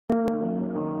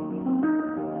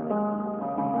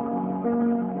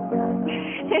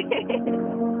Hey,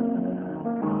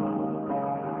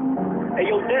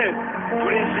 yo, Dev, do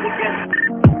that shit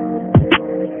again.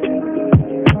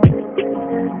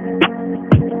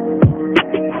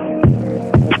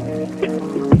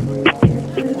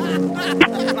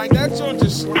 Like that joint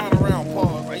just slide around,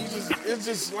 pause. Like it's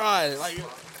just slide. Like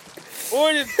or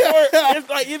it's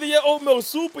like either your oatmeal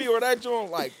soupy or that joint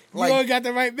like You don't got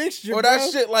the right mixture, or bro.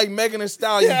 that shit like Megan Thee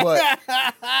Stallion butt.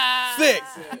 Thick.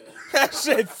 That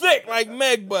shit thick like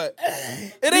Meg butt.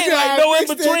 It ain't like no in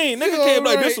between. Nigga can't be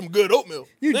like, this some good oatmeal.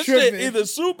 You this tripping. shit either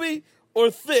soupy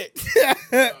or thick.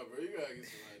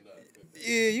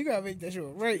 Yeah, you gotta make that shit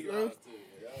right, bro.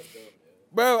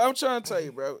 Bro, I'm trying to tell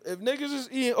you, bro. If niggas is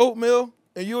eating oatmeal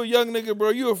and you a young nigga, bro,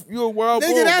 you a wild boy.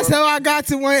 Nigga, that's bro. how I got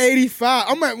to 185.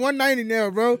 I'm at 190 now,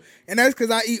 bro. And that's because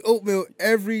I eat oatmeal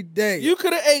every day. You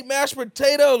could have ate mashed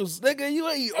potatoes, nigga. You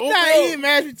ain't eat I'm oatmeal. not eating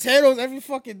mashed potatoes every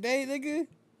fucking day, nigga.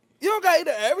 You don't gotta eat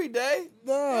it every day.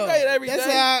 No. You don't gotta eat it every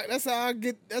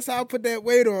day. That's how I put that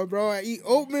weight on, bro. I eat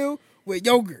oatmeal with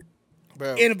yogurt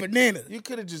Bro, and a banana. you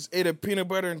could have just ate a peanut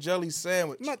butter and jelly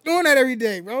sandwich. I'm not doing that every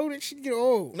day, bro. That shit get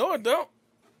old. No, it don't.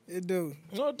 It do.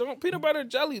 No, it don't. Peanut butter and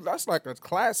jelly, that's like a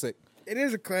classic. It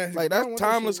is a classic. Like, I don't that's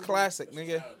want timeless that classic,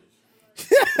 nigga. shit.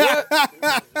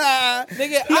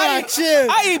 Nigga, Nah, chill.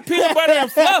 I eat peanut butter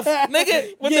and fluff,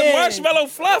 nigga, with the Yeah. marshmallow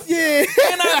fluff. Yeah.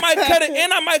 And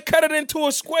I might cut it into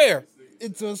a square.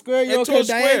 Into a square, you Into okay a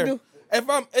square. diagonal?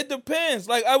 It depends.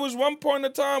 Like I was one point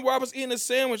in time where I was eating a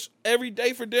sandwich every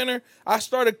day for dinner. I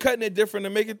started cutting it different to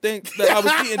make it think that I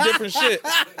was eating different shit.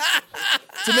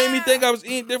 To make me think I was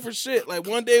eating different shit. Like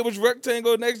one day it was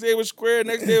rectangle, next day it was square,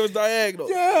 next day it was diagonal.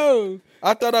 Yo.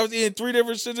 I thought I was eating three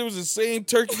different shits. It was the same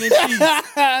turkey and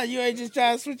cheese. You ain't just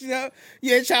trying to switch it up?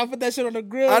 You ain't trying to put that shit on the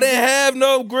grill? I didn't have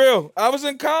no grill. I was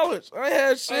in college. I ain't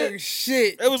had Oh, shit.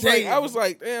 shit. It was like, Damn. I was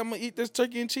like, damn, I'm gonna eat this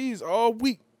turkey and cheese all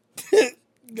week.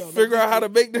 Go, Figure out how to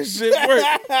make this shit work.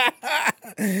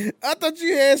 I thought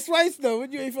you had slice though.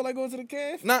 Would you ain't feel like going to the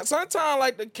calf? Not sometimes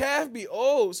like the calf be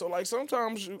old, so like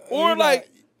sometimes or you like not-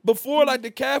 before like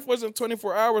the calf wasn't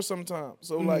 24 hours sometimes.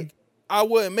 So like I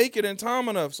wouldn't make it in time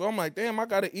enough. So I'm like, damn, I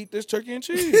gotta eat this turkey and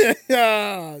cheese.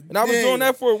 And I was doing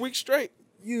that for a week straight.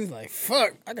 You was like,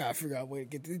 fuck, I gotta figure out a way to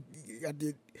get this. I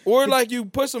did. Or like you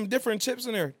put some different chips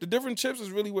in there. The different chips is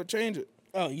really what change it.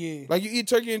 Oh yeah. Like you eat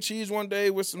turkey and cheese one day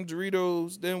with some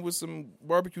Doritos, then with some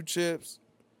barbecue chips,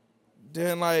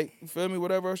 then like you feel me,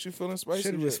 whatever else you feeling spicy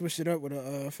Should have with. just switched it up with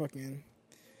a fucking.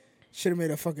 Should have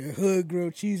made a fucking hood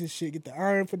grilled cheese and shit. Get the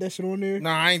iron, put that shit on there.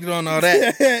 Nah, I ain't doing all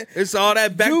that. It's all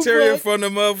that bacteria from the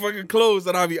motherfucking clothes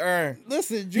that I be ironing.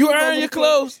 Listen, You iron your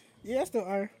clothes? Yeah, I still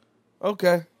iron.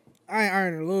 Okay. I ain't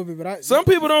ironing a little bit, but Some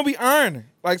people don't be ironing.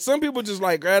 Like some people just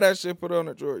like grab that shit, put it on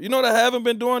the drawer. You know what I haven't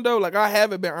been doing though? Like I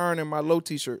haven't been ironing my low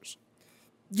t-shirts.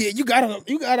 Yeah, you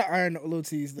gotta iron the little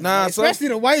tees. Though. Nah, especially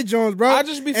the white Jones, bro. I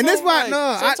just be and this feeling why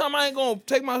like, sometimes I ain't gonna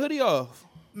take my hoodie off.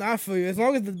 I feel you. As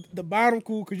long as the bottom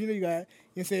cool, cause you know you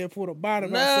got pull the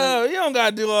bottom. out, No, you don't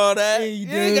gotta do all that. Yeah, you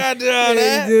you ain't do. gotta do all Yeah,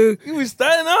 that. you do. You be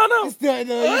studying on so them. still,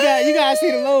 no, you gotta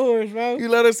see the low horse, bro. You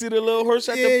let us see the little horse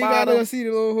at Yeah, the you gotta bottom. see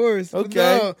the little horse. But Okay.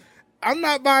 no, I'm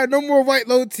not buying no more white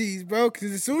low tees, bro.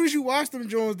 Cause as soon as you wash them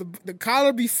Jones, the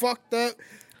collar be fucked up,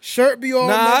 shirt be all.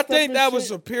 Nah, I messed up think and that shit.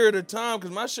 was a period of time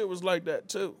because my shit was like that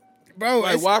too. bro. Like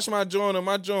it's- wash my joint and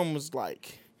my joint was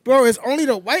like. Bro, it's only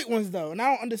the white ones though, and I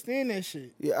don't understand that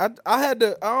shit. Yeah, I had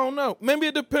to. I don't know. Maybe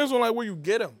it depends on like where you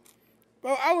get them.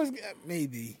 Bro, I was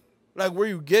maybe. Like where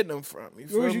you getting them from. You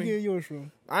feel Where was you me? getting yours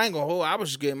from? I ain't gonna hold. I was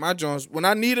just getting my joints when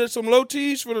I needed some low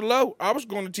tees for the low. I was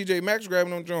going to TJ Maxx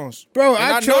grabbing them joints. Bro, and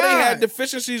I I know they tried. had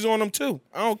deficiencies on them too.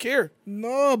 I don't care.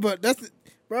 No, but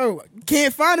bro,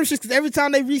 can't find them shit because every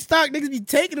time they restock, niggas be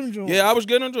taking them joints. Yeah, I was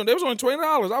getting them joints. They was only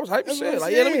 $20. I was hyped as That's what shit. I'm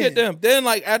Like, yeah, let me saying. get them. Then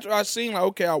like after I seen like,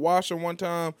 okay, I washed them one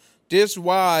time. This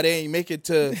why they ain't make it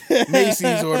to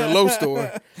Macy's or the low store.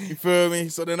 You feel me?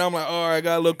 So then I'm like, all right, I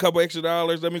got a little couple extra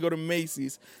dollars. Let me go to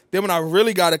Macy's. Then when I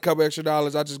really got a couple extra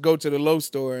dollars, I just go to the low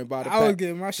store and buy the I was pack.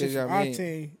 getting my shit You know from what I mean?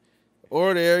 Octane.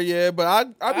 Or there, yeah. But I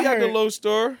be I at the heard- low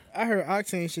store. I heard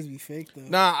Octane shit be fake though.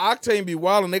 Nah, Octane be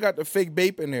wild and they got the fake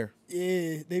vape in there.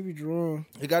 Yeah, they be drawn.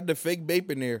 They got the fake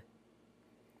vape in there.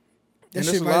 That And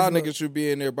shit there's a might lot as of well- niggas should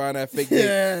be in there buying that fake vape.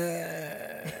 Yeah.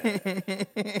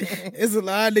 It's a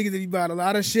lot of niggas that be buying a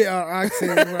lot of shit on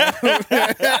Octane,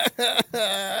 bro.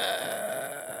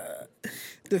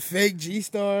 The fake G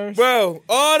stars. Bro,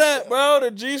 all that, bro,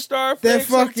 the G-Star fake That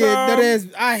fucking that sometimes.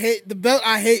 ass. I hate the belt.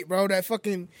 I hate, bro. That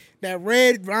fucking that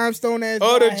red rhinestone ass.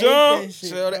 Oh, belt, the I hate that jump. shit,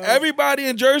 So bro. everybody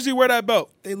in Jersey wear that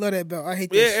belt. They love that belt. I hate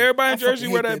that. Yeah, shit. everybody in I fucking Jersey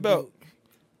wear hate that belt.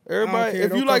 Everybody, care. if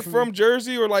Don't you like come for from me.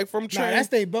 Jersey or like from Nah, Trenton, that's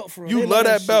they belt for real. you They love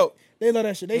that shit. belt. They love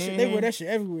that shit. They wear that shit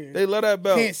everywhere. They love that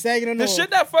belt. Pants sagging on The shit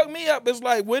that fucked me up is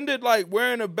like, when did like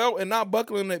wearing a belt and not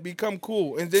buckling it become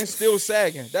cool and then still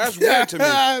sagging? That's weird to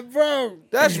me. Bro.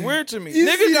 That's weird to me. You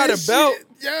Nigga see got a this belt,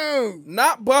 shit? Yo.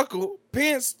 not buckled,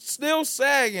 pants still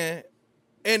sagging,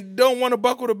 and don't want to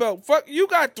buckle the belt. Fuck, you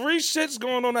got 3 shits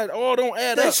going on that all don't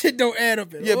add That up. shit don't add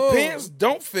up at Your all. pants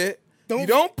don't fit. Don't You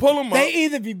don't pull them up. They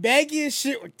either be baggy as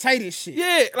shit or tight as shit.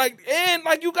 Yeah, like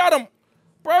you got them,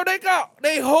 bro. They got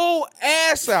they whole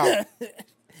ass out,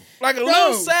 like a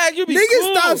little sag. You be niggas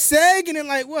cool. stopped sagging in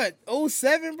like what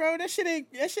 07, bro. That shit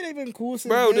ain't been cool since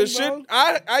Bro, then, the shit.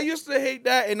 I used to hate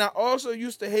that, and I also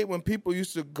used to hate when people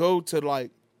used to go to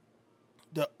like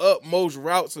the utmost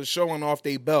routes of showing off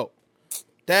their belt.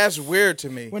 That's weird to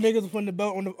me. When niggas was putting the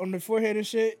belt on the forehead and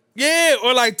shit. Yeah,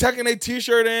 or like tucking their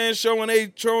t-shirt in, showing they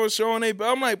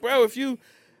belt. I'm like, bro, if you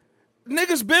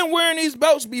niggas been wearing these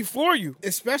belts before you,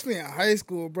 Especially in high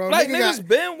school, bro. like niggas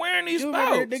been wearing these You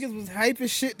remember belts. niggas was hype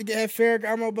as shit to get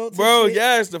Ferragamo belts. Bro, and shit.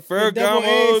 yes, the double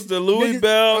Ferragamos, A's. the Louis Niggas-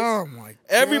 belts. Oh my god.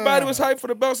 Everybody was hyped for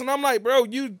the belts, and I'm like, bro,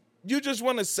 you just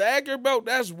want to sag your belt?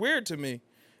 That's weird to me.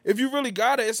 If you really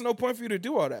got it, it's no point for you to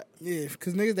do all that. Yeah,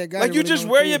 because niggas that got Like it you really just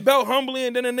don't wear care. your belt humbly,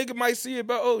 and then a nigga might see your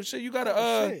belt. Oh shit, you got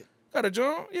shit. got a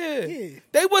John? Yeah. Yeah.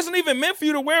 They wasn't even meant for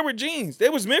you to wear with jeans. They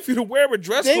was meant for you to wear with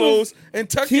dress They clothes was- and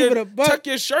tuck keep it a buck.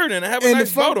 your shirt in and have a And the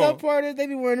nice belt fucked on. up part is they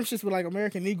be wearing them shits with like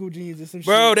American Eagle jeans or some shit.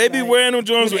 Bro, they be Like, wearing them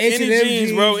Jones with any H&M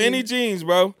jeans, bro. jeans Any and- jeans,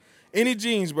 bro. Any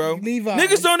jeans, bro. Levi's.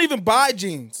 Niggas don't even buy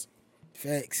jeans.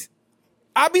 Facts.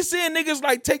 I be seeing niggas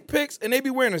like take pics and they be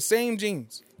wearing the same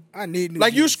jeans. I need new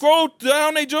Like you jeans. scroll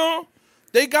down they John,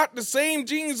 they got the same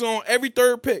jeans on every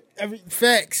third pic.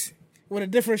 Facts. With a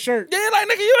different shirt. Yeah, like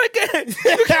nigga, you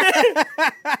don't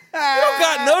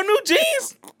got no new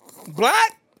jeans.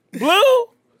 Black, blue.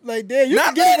 Like damn, you Not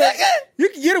can get that, away. nigga. You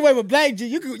can get away with black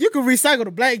jeans. You can recycle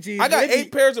the black jeans. I got They be-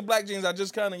 8 pairs of black jeans I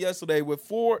just counted yesterday with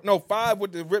 5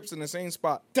 with the rips in the same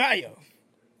spot. Damn.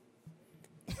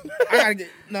 I gotta get.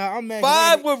 Nah, I'm mad.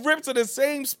 5 with rips in the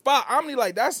same spot. I'm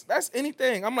like, that's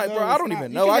anything. I'm like, No, bro, I it's don't not.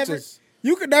 even You know. can I never- just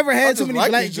You could never have too just many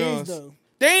like black these jeans Johns. though.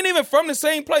 They ain't even from the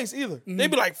same place either. They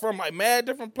be like from like mad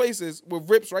different places with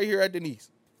rips right here at the knees.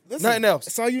 Listen, Nothing else.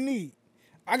 That's all you need.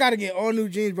 I gotta get all new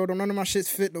jeans, bro. Don't none of my shits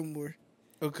fit no more.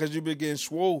 Because you been getting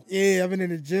swole. Yeah, I've been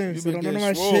in the gym, You so been don't none of my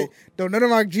getting swole. shit. Don't none of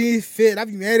my jeans fit. I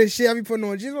be mad as shit. I be putting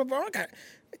on jeans, bro. I got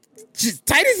just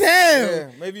tight as hell. Yeah,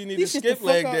 maybe you need These to shit the skip fuck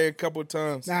leg up. day a couple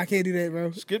times. Nah, I can't do that,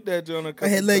 bro. Skip that joint a couple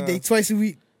I had leg day times. twice a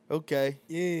week. Okay.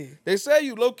 Yeah, They say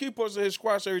you low key supposed to hit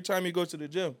squats every time you go to the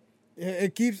gym.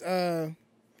 it keeps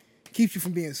you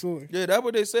from being sore. Yeah, that's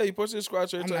what they say. You supposed to hit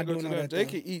squats every I'm time you not go to doing the all gym. that, They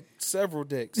though. can eat several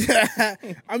dicks.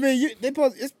 I mean,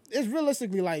 it's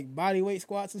realistically like body weight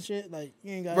squats and shit. Like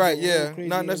you ain't got Right, yeah.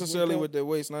 Not necessarily with the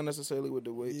weights. Not necessarily with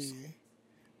the weights. Yeah.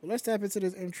 Well, let's tap into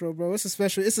this intro, bro. It's a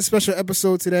special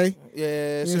episode today.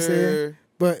 Yeah, You know what I'm sir.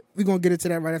 But we're gonna get into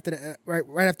that right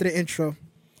after the intro.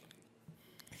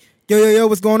 Yo,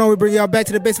 what's going on? We bring y'all back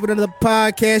to the base with another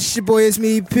podcast. It's your boy, it's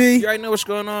me, P. You already know what's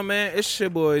going on, man. It's your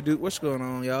boy, dude. What's going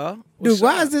on, y'all? Dude, What's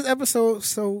why up? is this episode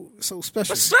so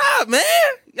special? What's up, man?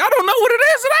 Y'all don't know what it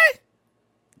is today?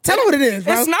 Tell them what it is,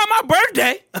 bro. It's not my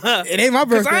birthday. It ain't my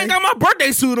Because birthday. I ain't got my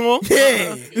birthday suit on.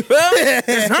 Yeah. You feel me?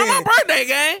 It's not my birthday,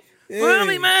 gang. Feel Yeah.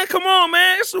 me, man? Come on,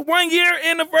 man. It's a 1 year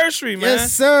anniversary, man.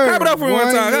 Yes, sir. Clap it up for one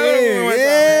time. Clap it up for one time,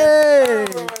 Yeah. man.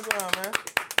 Clap it up for one time, man.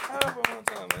 Clap it up for one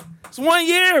time, man. It's 1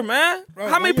 year, man. Bro,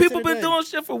 How many 1 year people to the been day. doing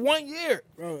shit for 1 year?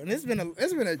 Bro, and it's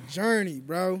been a journey,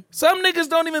 bro. Some niggas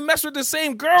don't even mess with the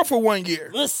same girl for 1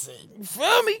 year. Listen, You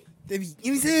feel me? they be,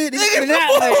 you said they be Nigga, getting come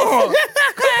out, like- on.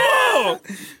 Come on.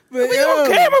 But We yo, on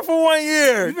camera for 1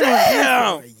 year. you been on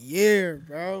camera for Damn. a year,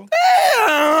 bro.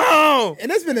 Damn.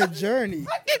 And it's been a journey.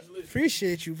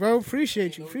 Appreciate you, bro.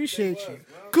 Appreciate you.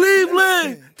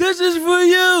 Cleveland, this is for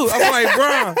you. I'm like,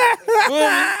 bro,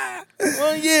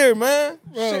 1 year, man.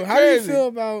 Bro, Shit how do you crazy. feel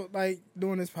about like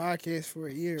doing this podcast for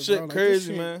a year, Shit bro? Like, crazy, this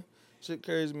shit- man. Shit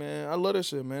crazy, man. I love this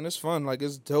shit, man. It's fun. Like,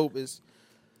 it's dope.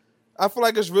 I feel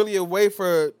like it's really a way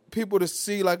for people to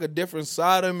see like a different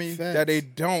side of me Facts. that they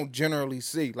don't generally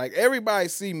see. Like everybody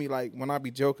see me like when I be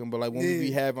joking, but like when we Yeah.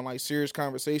 be having like serious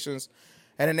conversations,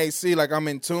 and then they see like I'm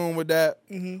in tune with that,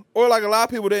 Mm-hmm. or like a lot of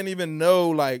people didn't even know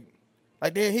like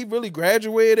damn, he really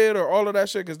graduated or all of that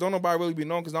shit because don't nobody really be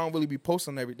known because I don't really be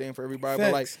posting everything for everybody.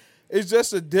 But like Facts. it's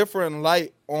just a different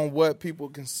light on what people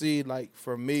can see like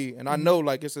for me, and I Mm-hmm. know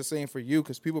like it's the same for you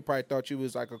because people probably thought you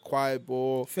was like a quiet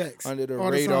bull Facts. under the All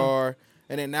the time. radar.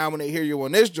 And then now when they hear you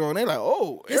on this joint, they like,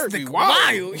 oh, Eric be nigga wild.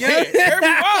 wild. Yeah, Eric be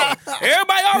wild.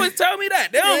 Everybody always tell me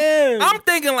that. They don't, Yeah. I'm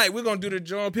thinking like, we're going to do the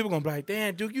joint. People going to be like,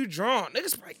 damn, Duke, you drunk.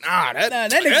 Niggas be like, nah,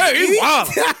 that nigga Eric, he eat.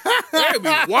 wildin'. Eric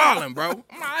be wildin', bro.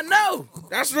 I know.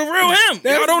 That's the real him.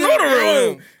 Y'all don't know the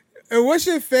real him. And what's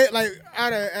your favorite, like,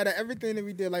 out of everything that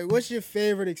we did, like, what's your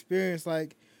favorite experience,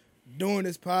 like, doing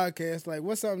this podcast? Like,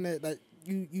 what's something that, like,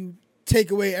 you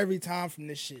take away every time from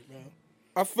this shit, bro?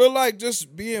 I feel like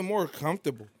just being more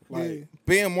comfortable. Like, Yeah.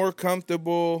 being more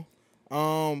comfortable.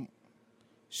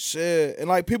 Shit. And,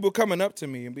 like, people coming up to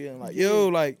me and being like, yo,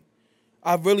 like,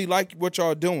 I really like what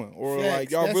y'all doing. Or, Facts.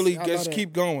 like, y'all That's- really I love just that.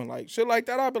 keep going. Like, shit like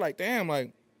that, I'll be like, damn,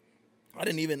 like, I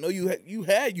didn't even know you had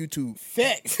YouTube.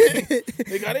 Facts.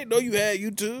 Nigga, I didn't know you had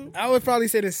YouTube. I would probably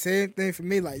say the same thing for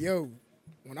me. Like, yo,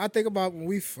 when I think about when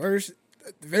the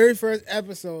very first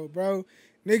episode, bro,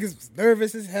 niggas was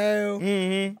nervous as hell.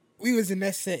 Mm-hmm. We was in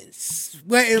that set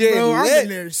sweating, Getting bro. I'm lit. in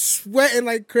there sweating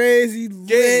like crazy.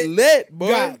 Get lit, boy.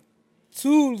 Got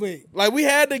too lit. Like, we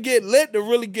had to get lit to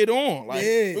really get on. Like,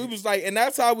 Yeah. we was like, and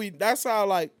that's how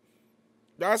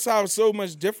so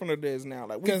much different it is now.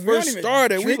 Like, we 'Cause we don't first even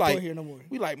started, we drink on like, here no more.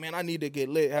 we like, man, I need to get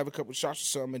lit, have a couple shots or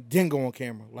something, and then go on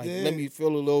camera. Like, Yeah. let me feel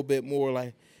a little bit more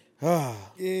like, Yeah,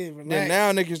 Then relax.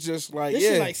 now niggas just like, This yeah,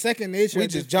 shit like second nature. we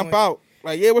at just this jump point. out.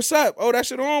 Like, yeah, what's up? Oh, that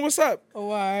shit on? What's up? Oh, all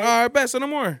right. All right, bet, say no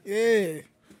more. Yeah.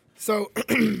 So,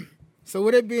 so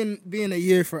with it being a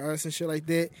year for us and shit like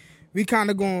that, we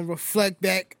kind of going to reflect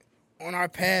back on our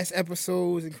past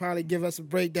episodes and probably give us a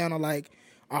breakdown of like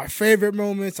our favorite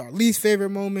moments, our least favorite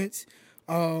moments.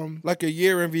 Like a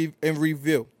year in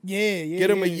review. Yeah. Get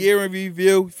them a year in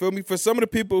review. Feel me? For some of the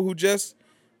people who just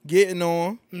getting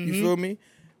on, Mm-hmm. you feel me?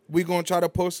 We gonna try to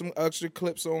post some extra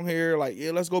clips on here. Like,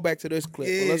 yeah, let's go back to this clip.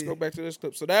 Or let's Yeah. go back to this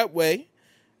clip. So that way,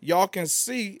 y'all can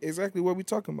see exactly what we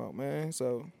talking about, man.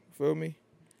 So, feel me?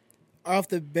 Off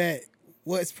the bat,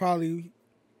 what's probably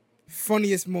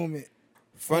funniest moment?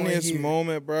 Funniest here.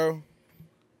 moment, bro.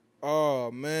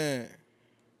 Oh man.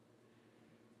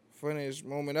 Funniest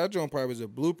moment. That joint probably was a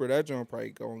blooper. That joint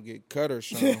probably gonna get cut or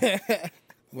something.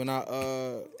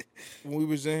 When we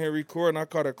was in here recording, I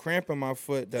caught a cramp in my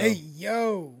foot though. Hey,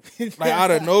 yo. Like out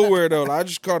of nowhere though. Like, I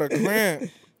just caught a cramp.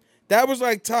 That was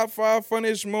like top 5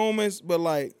 funniest moments, but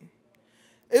like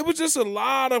it was just a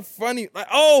lot of funny. Like,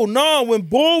 oh no, when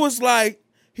Bull was like,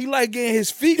 he like getting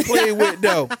his feet played with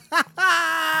though.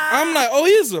 I'm like, oh,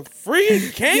 he's a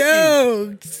freak, can't you?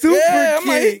 Yo, super Yeah, I'm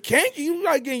like, he kick. can't you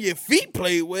like getting your feet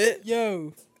played with?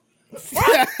 Yo.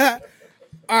 All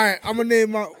right, I'm gonna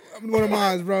name one of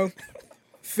mine, bro.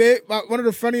 One of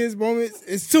the funniest moments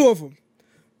is 2 of them.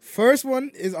 First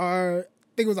one is I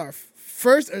think it was our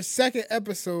first or second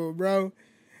episode, bro.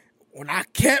 When I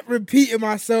kept repeating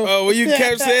myself. Oh, when you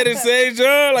kept saying the same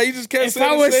John, like you just kept If saying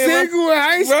I the was same. single in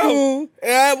high Bro, school,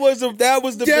 that was the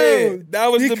bid.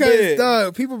 That was the because, bid.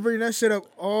 dog, people bring that shit up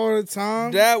all the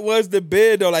time. That was the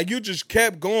bid though. Like you just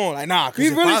kept going. Like nah. 'Cause We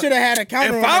if really I- should have had a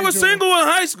counter. If on I that was joint. single in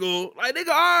high school, like nigga,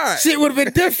 all right. shit would have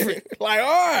been different. Like all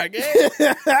right,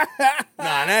 yeah.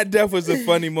 Nah, that definitely was a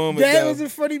funny moment. That though. was a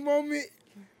funny moment,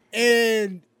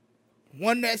 and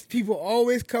one that people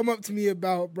always come up to me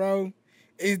about, bro,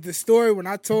 is the story when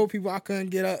I told people I couldn't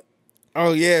get up.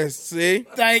 Oh yeah, see.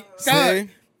 Like, dog,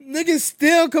 niggas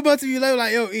still come up to me later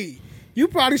like, yo, E, you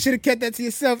probably should have kept that to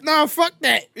yourself. Nah, fuck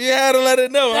that. You had to let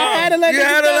it know. I had to let you niggas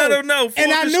had to know. let them know. Full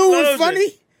And I knew it was disclosure. funny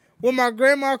when my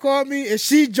grandma called me and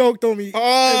she joked on me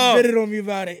Oh. and bitted on me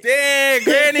about it. Damn,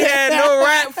 Granny had no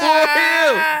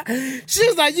rap for him. She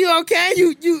was like, "You okay?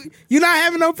 You not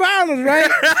having no problems, right?"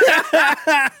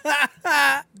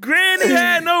 Granny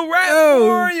had no rap Yo,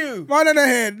 for you. My nana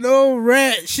had no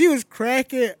rat. She was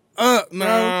cracking up, bro.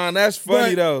 Nah, that's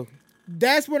funny But though.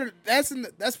 That's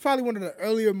probably one of the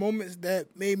earlier moments that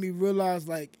made me realize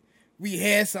like we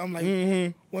had something.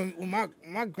 Like when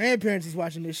my grandparents was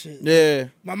watching this shit. Yeah.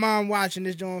 My mom watching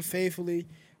this joint faithfully.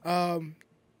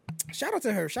 Shout out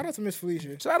to her. Shout out to Miss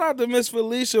Felicia. Shout out to Miss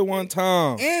Felicia one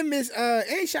time. And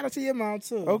and shout out to your mom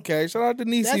too. Okay, shout out to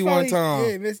That's Niecy one probably- time.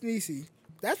 Yeah, Miss Niecy.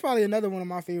 That's probably another one of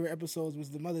my favorite episodes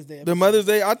was the Mother's Day episode. The Mother's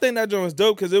Day, I think that joint was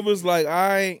dope because it was like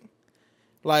I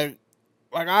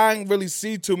ain't really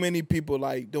see too many people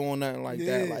like doing nothing like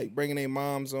that, Yeah. like bringing their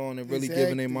moms on and really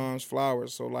giving their Exactly. moms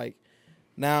flowers. So like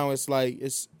now it's like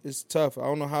it's tough. I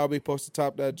don't know how we supposed to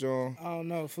top that joint. I don't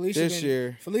know. Felicia This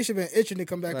year. Felicia been itching to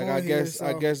come back Like on I here.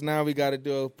 guess now we got to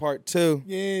do a part 2,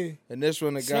 Yeah. and this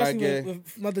one the guy Especially get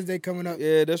with Mother's Day coming up.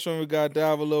 yeah, this one we got to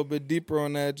dive a little bit deeper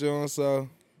on that joint. So.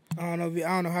 I don't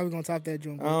know how we gonna top that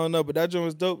joint. I don't know, but that joint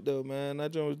was dope though, man.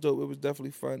 That joint was dope. It was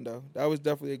definitely fun though. That was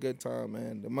definitely a good time,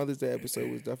 man. The Mother's Day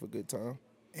episode was definitely a good time.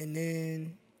 And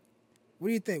then What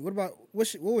do you think? What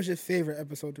was your favorite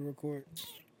episode to record?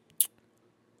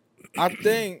 I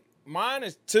think mine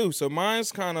is two. So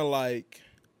mine's kind of like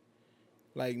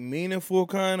meaningful,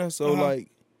 kind of. So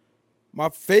like, my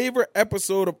favorite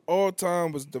episode of all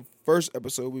time was the first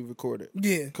episode we recorded.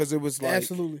 Yeah, because it was like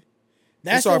absolutely.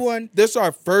 That's the one. This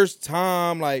our first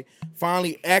time like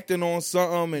finally acting on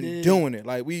something and doing it.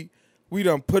 Like we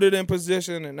done put it in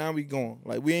position and now we going.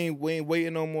 Like we ain't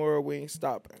waiting no more. We ain't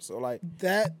stopping. So like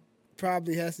that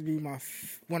probably has to be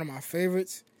one of my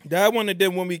favorites. That one, and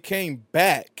then when we came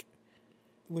back.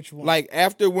 Which one? Like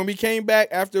when we came back,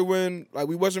 after when like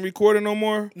we wasn't recording no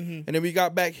more, and then we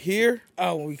got back here.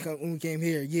 Oh, when we came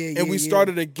here, yeah. And we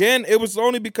started again. It was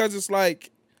only because it's like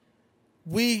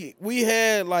we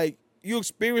had like you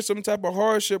experience some type of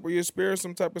hardship or you experience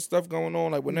some type of stuff going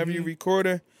on. Like whenever you're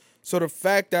recording, so the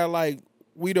fact that like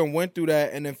we done went through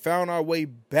that and then found our way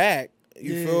back,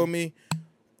 you feel me,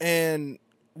 and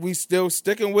we still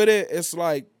sticking with it. It's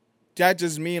like. That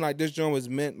just mean like this joint was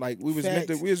meant like we was meant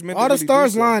to all the really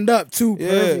stars lined up too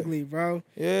perfectly, bro.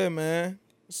 Yeah, man.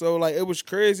 So like it was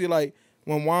crazy. Like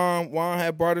when Juan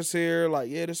had brought us here,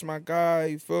 like this is my guy.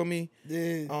 You feel me?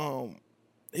 Yeah.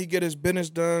 He get his business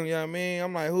done. You know what I mean?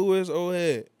 I'm like, who is old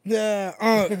head? Yeah,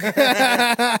 Unc. Who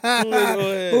is old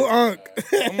head? Who Unc?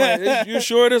 I'm like, you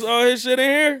sure this all his shit in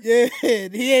here? Yeah,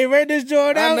 he ain't read this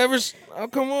joint out. I never. Oh,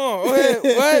 come on. Old head.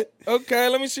 What? Okay,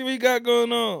 let me see what he got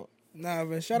going on. Nah,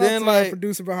 man. Shout out to our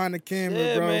producer behind the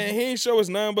camera, bro. Man, he ain't show us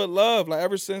nothing but love. Like,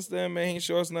 ever since then, man, he ain't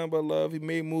show us nothing but love. He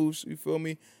made moves, you feel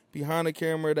me, behind the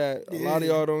camera that a lot of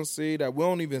y'all don't see, that we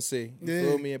don't even see, you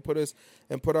feel me,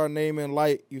 and put our name in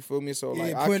light, you feel me? So,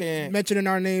 like, I can't... mentioning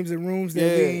our names in rooms that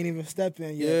we ain't even stepped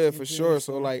in yet. Yeah, for sure.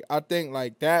 So, like, I think,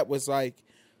 like, that was, like...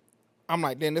 I'm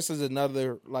like, damn, this is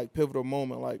another, like, pivotal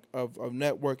moment, like, of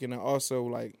networking and also,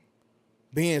 like,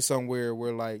 being somewhere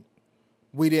where, like,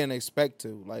 we didn't expect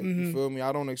to. Like, you feel me?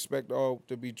 I don't expect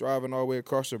to be driving all the way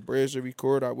across the bridge to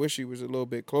record. I wish he was a little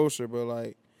bit closer, but,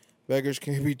 like, beggars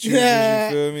can't be choosers, you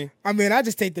feel me? I mean, I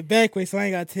just take the back way, so I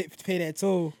ain't got to pay that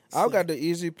toll. So. I got the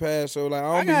Easy Pass, so, like,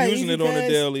 I don't be using it on the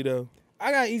daily, though.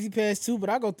 I got Easy Pass, too, but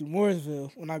I go through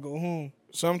Mooresville when I go home.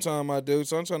 Sometimes I do.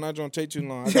 Sometimes I don't take too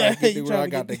long. I gotta get to where I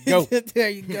got to go. There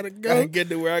you gotta go. Gotta get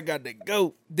to where I got to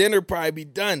go. Dinner probably be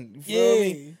done. You feel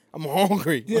me? I'm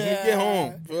hungry. Let me get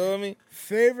home. Feel me?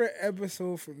 Favorite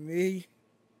episode for me,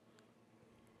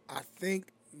 I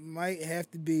think might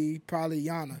have to be probably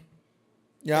Yana.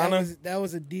 Yana? That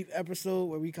was a deep episode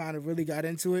where we kind of really got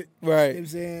into it. Right. You know what I'm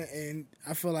saying? And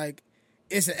I feel like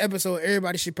it's an episode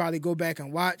everybody should probably go back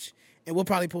and watch. And we'll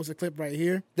probably post a clip right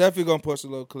here. Definitely gonna post a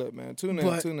little clip, man. Tune in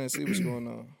and see what's going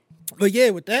on. But yeah,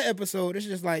 with that episode, it's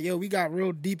just like, yo, we got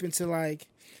real deep into like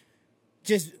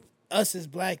just us as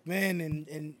black men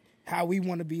and how we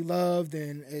want to be loved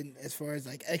and as far as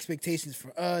like expectations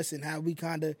for us and how we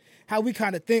kind of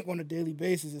think on a daily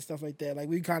basis and stuff like that. Like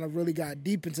we kind of really got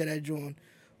deep into that joint.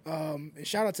 And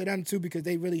shout out to them too because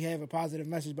they really have a positive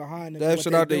message behind them.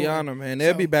 Shout out to Yana, man.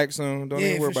 They'll be back soon. Don't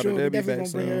even worry about it. They'll be back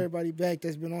soon. Bring everybody back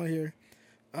that's been on here.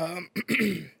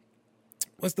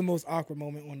 What's the most awkward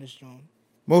moment on this joint?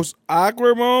 Most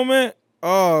awkward moment?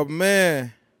 Oh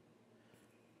man.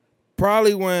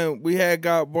 Probably when we had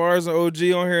got Bars and OG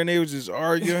on here and they was just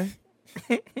arguing.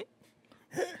 And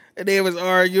they was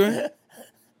arguing.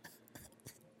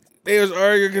 They was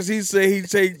arguing because he said he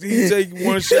take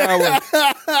one shower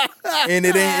and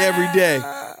it ain't every day.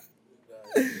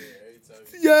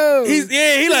 Yo, he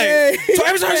like so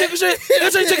every time you take a shit,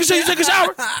 you take a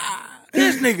shower.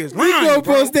 This nigga's lying. We gonna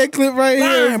post that clip right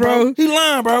here, bro. He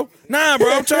lying, bro. Nah, bro.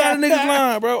 I'm tired of niggas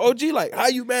lying, bro. OG like, how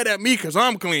you mad at me because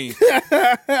I'm clean?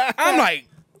 I'm like,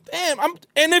 damn.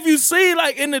 And if you see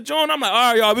like in the joint, I'm like,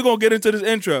 all right, y'all, we gonna get into this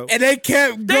intro. And they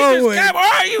kept going. They just kept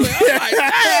arguing. I'm like,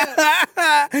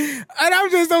 damn. And I'm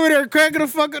just over there cracking the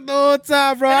fuck up the whole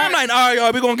time, bro. And I'm like, all right,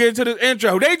 y'all, we gonna get into this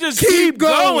intro. They just keep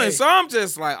going. So I'm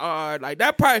just like, all right, like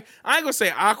that probably, I ain't gonna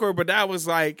say awkward, but that was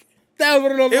like, that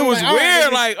was it was like,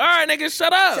 weird. Like, all right, nigga,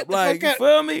 shut up. Like, you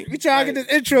feel me? We trying to get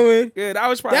this intro in. Yeah, that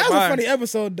was probably a funny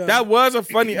episode, though. That was a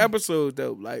funny episode,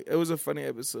 though. Like, it was a funny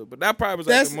episode. But that probably was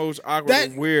like the most awkward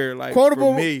and weird, like,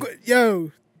 quotable, for me.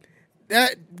 Yo,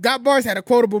 Got Bars had a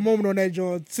quotable moment on that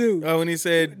joint, too. Oh, when he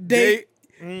said, date.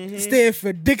 Stand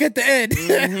for dick at the end.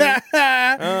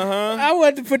 I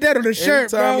wanted to put that on the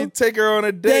shirt, Anytime bro. You take her on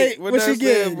a date. What that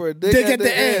stand for? Dick at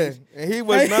the end. And he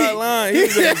was not lying. He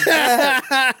was just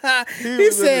bad.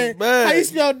 He said, how you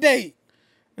spell date?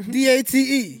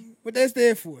 D-A-T-E. What that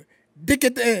stand for? dick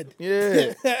at the end.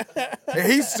 Yeah.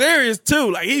 And he's serious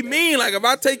too. Like he mean, like if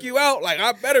I take you out, like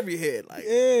I better be here. Like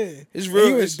Yeah. it's real.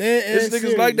 He was dead It's ass niggas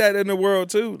serious. like that in the world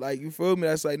too. Like you feel me?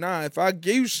 That's like, nah, if I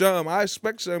give you something, I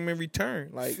expect something in return.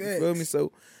 Like you feel me? Facts.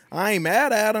 So I ain't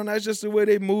mad at them. That's just the way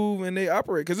they move and they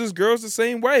operate. Cause this girl's the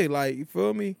same way. Like you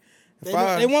feel me? If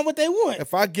They want what they want.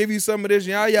 if I give you some of this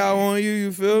yah on you,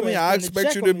 you feel me? You I better expect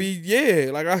check you on to me. be,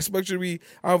 like I expect you to be.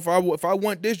 If I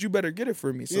want this, you better get it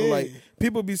for me. So Yeah. like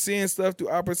people be seeing stuff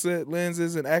through opposite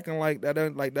lenses and acting like that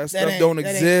stuff ain't- don't that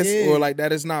ain't- exist yeah. or like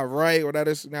that is not right or that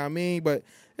is, you know what I mean? But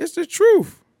it's the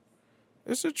truth.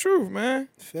 It's the truth, man.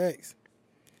 Facts.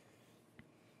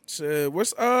 Shit,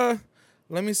 what's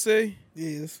let me see.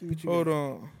 Yeah, let's see what you Hold got.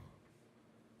 on.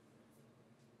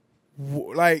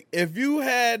 Like, if you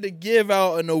had to give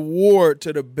out an award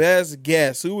to the best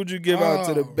guest, who would you give out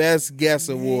to the Oh, best guest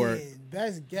award? Man,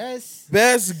 best guess.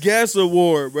 Best guest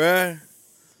award, bruh.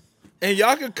 And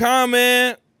y'all can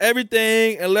comment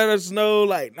everything and let us know,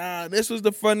 like, nah, this was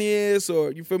the funniest,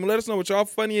 or you feel me? Let us know what y'all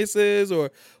funniest is,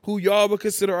 or who y'all would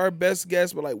consider our best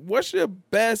guest. But like, what's the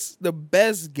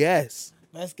best guest?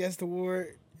 Best guest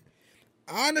award.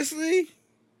 Honestly,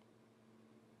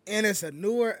 and it's a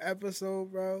newer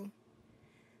episode, bro.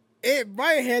 It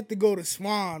might have to go to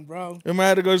Swan, bro. It might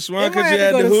have to go to Swan It might because you have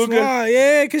had to the go to hookah. Swan,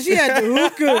 yeah, because she had the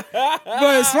hookah.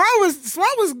 But Swan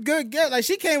was good. Get like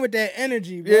she came with that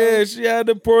energy, bro. Yeah, she had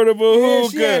the portable Yeah,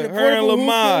 hookah. she had the Her and portable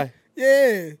Lamai. hookah.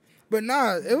 Yeah. But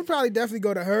nah, it would probably definitely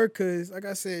go to her because, like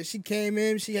I said, she came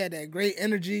in, she had that great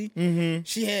energy.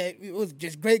 Mm-hmm. It was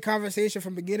just great conversation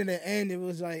from beginning to end. It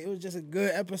was just a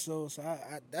good episode. So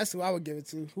that's who I would give it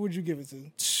to. Who would you give it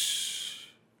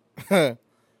to?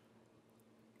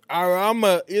 I'm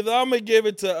gonna give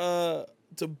it to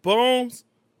Bones,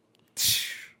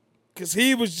 cause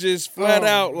he was just flat Oh,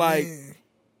 out like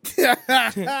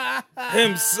man.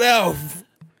 himself,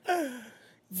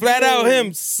 flat out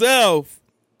himself.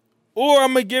 Or I'm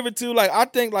gonna give it to I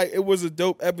think it was a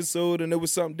dope episode and it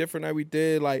was something different that we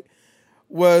did.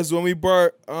 Was when we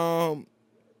brought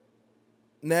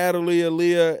Natalie,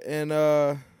 Aaliyah,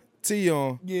 and T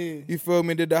on. Yeah. You feel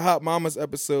me? Did the Hot Mamas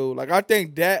episode. I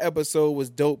think that episode was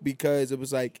dope because it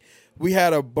was we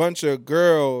had a bunch of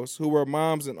girls who were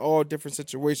moms in all different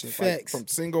situations. Facts. From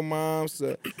single moms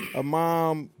to a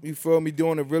mom, you feel me,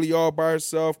 doing it really all by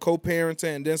herself,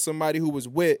 co-parenting, and then somebody who was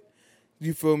with,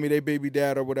 you feel me, they baby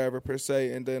dad or whatever per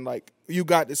se. And then you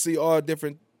got to see all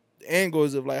different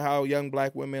angles of how young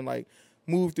black women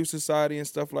move through society and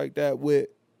stuff like that with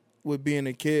being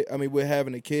a kid. I mean, with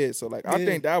having a kid. So I Yeah.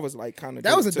 think that was kind of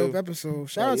That was a too. dope episode.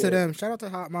 Shout out to them. Shout out to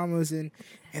Hot Mamas and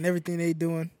everything they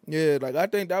doing. Yeah, I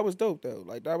think that was dope though.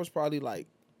 That was probably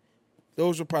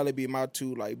those would probably be my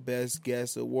two best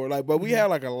guest award. But we had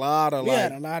a lot of We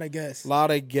had a lot of guests. a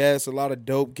lot of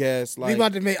dope guests. I'm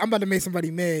about to make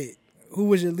somebody mad. Who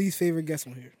was your least favorite guest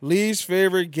on here? Least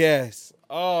favorite guest.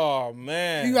 Oh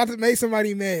man. You about to make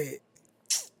somebody mad.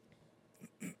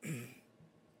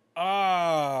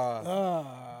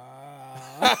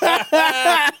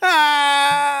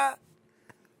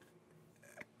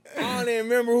 I don't even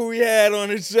remember who we had on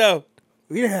the show.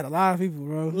 We done had a lot of people,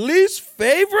 bro. Least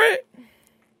favorite?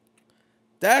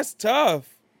 That's tough.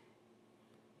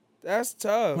 That's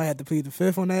tough. Might have to plead the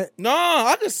fifth on that. No,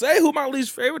 I can say who my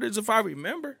least favorite is if I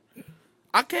remember.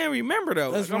 I can't remember though.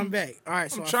 Let's run back. All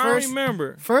right, so I'm our trying to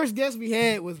remember. First guest we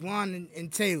had was Juan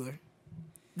and Taylor.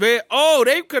 They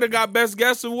could have got best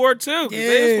guest award too because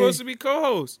they were Yeah. supposed to be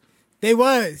co-hosts. They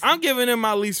was. I'm giving them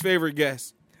my least favorite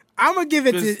guest I'm gonna give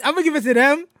it to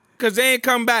them. because they ain't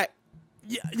come back.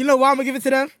 You know why I'm gonna give it to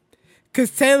them? Cause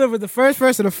Taylor was the first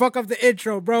person to fuck up the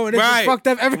intro, bro, and it's been fucked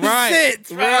up ever since,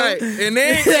 bro. Right, and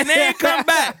they ain't come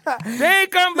back. They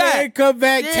ain't come back. They ain't come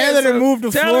back. Yeah, Taylor so to move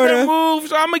to Taylor Florida. to move,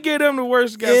 so I'm gonna give them the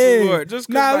worst guest Yeah. award. Just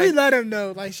 'cause, Nah, we let him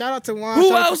know. Shout out to Juan. who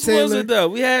shout out else to Taylor. was it though?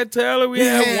 We had Taylor, we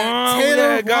had Juan, Taylor, we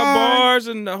had Got Juan. Bars,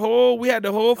 and we had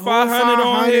the whole 500 on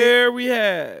 500. here. We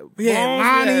had We had Bones,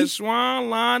 Lonnie. we had Swan,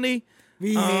 Lonnie.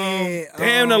 We had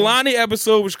Damn, the Lonnie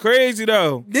episode was crazy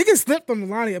though. niggas slipped on the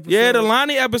Lonnie episode. Yeah, the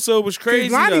Lonnie episode was crazy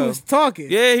Lonnie though. was talking.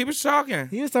 Yeah, he was talking.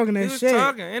 He was talking that He was shit.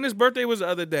 talking, and his birthday was the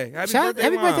other day. Happy Shout- birthday,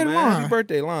 happy Lon, birthday to man. Lon. Happy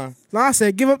birthday, Lon. Lon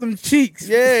said, "Give up them cheeks."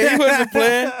 Yeah, he wasn't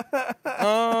playing.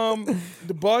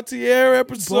 The Baltier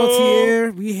episode.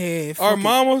 Baltier. We had Our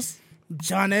mamas.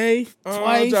 John A.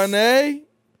 Twice. John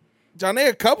A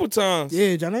a couple times.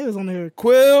 Yeah, John A was on there.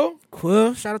 Quill.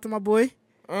 Shout out to my boy.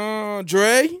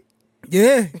 Dre.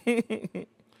 Yeah.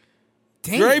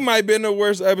 Damn. Dre might have been the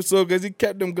worst episode because he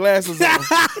kept them glasses on.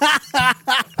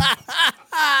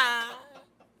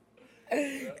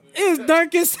 It was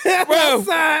dark as hell Bro,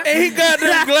 outside. and he got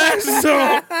them glasses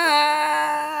on.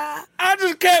 I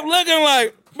just kept kept looking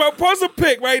like, bro, post a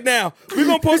pic right now. We're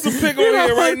going to post a pic on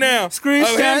here right now.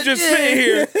 Screenshot. Of him just sitting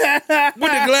here with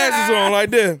the glasses on like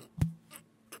this.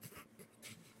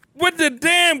 With the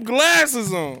damn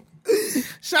glasses on.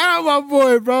 Shout out my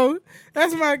boy, bro.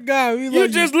 That's my guy. We You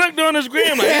love just looked on his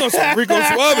gram like, he on some Rico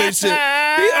Suave and shit.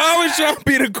 He always trying to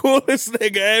be the coolest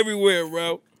nigga everywhere,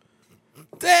 bro.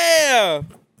 Damn.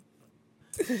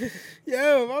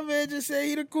 Yo, my man just said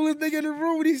he the coolest nigga in the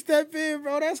room when he step in,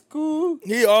 bro. That's cool.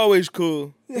 He always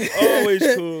cool.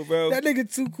 Always cool, bro. That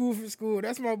nigga too cool for school.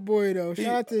 That's my boy, though. Shout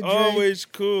out to Dre. Always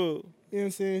cool. You know what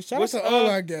I'm saying? Shout What's out to all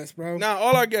our guests, bro. Now,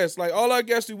 all our guests,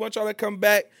 we want y'all to come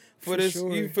back for this,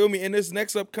 sure. you feel me, in this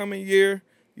next upcoming year.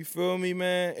 You feel me,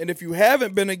 man? And if you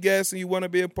haven't been a guest and you want to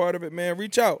be a part of it, man,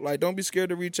 reach out. Like, don't be scared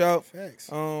to reach out. Facts.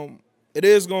 It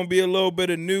is going to be a little bit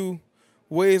of new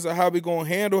ways of how we going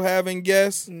to handle having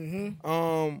guests.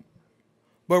 Mm-hmm.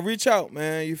 But reach out,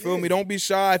 man. You feel me? Don't be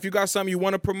shy. If you got something you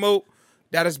want to promote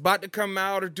that is about to come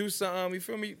out or do something, you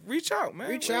feel me? Reach out, man.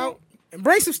 Reach out and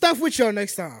bring some stuff with y'all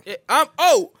next time.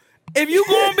 If you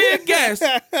gonna be a guest,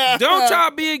 don't try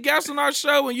to be a guest on our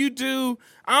show. And you do,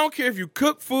 I don't care if you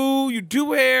cook food, you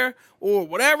do hair, or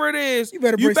whatever it is. You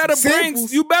better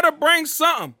bring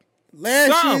something.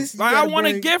 Lashes. Like, I want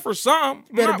a gift or something.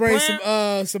 You better bring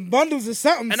some bundles or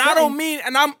something. And I don't mean,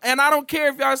 and I don't care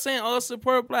if y'all saying, oh,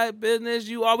 support black business,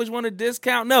 you always want a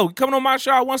discount. No, coming on my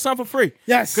show, I want something for free.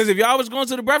 Yes. Because if y'all was going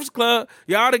to the Breakfast Club,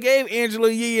 y'all would have gave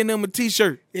Angela Yee and them a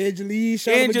t-shirt. Angela Yee,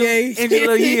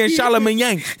 Angela Yee and Charlamagne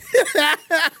Yang.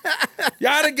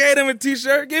 Y'all would have gave them a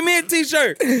t-shirt. Give me a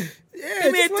t-shirt. Yeah,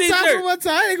 give me a t-shirt. One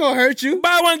time, ain't gonna hurt you.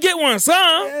 Buy one, get one,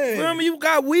 son. Yeah. Feel me? You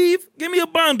got weave. Give me a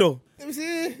bundle. Let me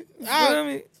see. Feel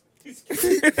me?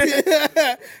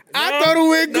 I throw the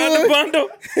wig not good. the bundle.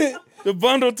 The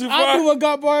bundle too far. I do what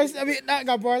got bars. I mean, not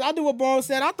got bars. I do what Bone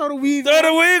said. I throw the weave. Throw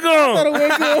the wig on. Throw the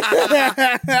wig on.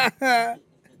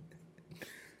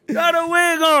 Throw the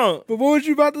wig on. But what was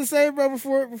you about to say, bro?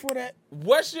 Before that,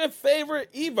 what's your favorite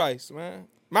e-vice, man?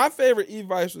 My favorite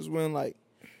e-vice was when, like,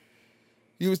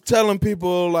 you was telling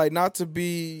people, like, not to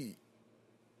be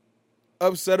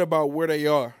upset about where they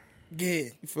are. Yeah.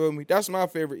 You feel me? That's my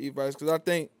favorite e-vice because I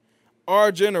think our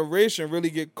generation really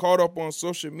get caught up on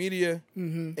social media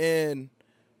and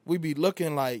we be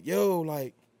looking like, yo,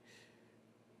 like,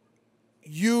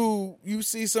 you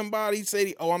see somebody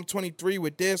say, oh, I'm 23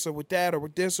 with this or with that or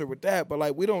with this or with that, but,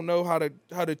 like, we don't know how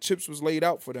the chips was laid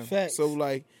out for them. Facts. So,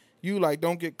 like, you, like,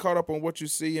 don't get caught up on what you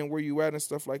see and where you at and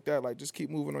stuff like that. Like, just keep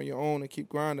moving on your own and keep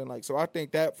grinding. Like, so I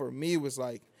think that for me was,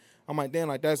 like, I'm like, damn,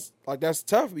 that's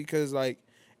tough because, like,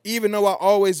 even though I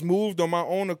always moved on my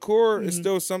own accord, it's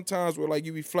still sometimes where, like,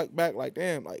 you reflect back, like,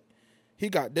 damn, like, he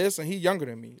got this and he younger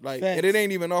than me. Like, Facts. and it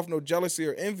ain't even off no jealousy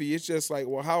or envy. It's just like,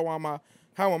 well, how am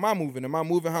I moving? Am I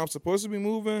moving how I'm supposed to be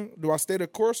moving? Do I stay the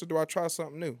course or do I try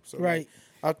something new? So, right.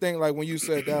 Like, I think, like, when you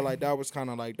said that, like, that was kind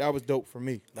of like, that was dope for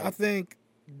me. Like, I think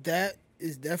that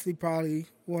is definitely probably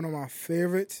one of my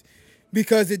favorites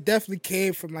because it definitely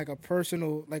came from like a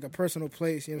personal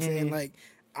place. You know what I'm saying? Like,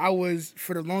 I was,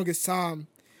 for the longest time,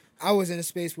 I was in a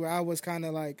space where I was kind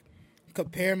of like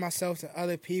comparing myself to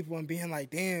other people and being like,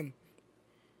 damn,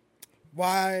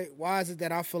 why is it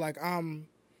that I feel like I'm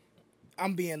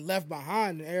being left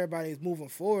behind and everybody's moving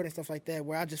forward and stuff like that,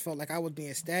 where I just felt like I was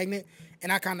being stagnant.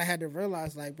 And I kind of had to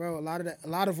realize, like, bro, a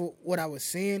lot of what I was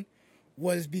seeing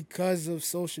was because of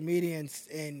social media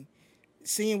and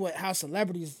seeing how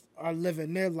celebrities are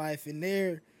living their life, and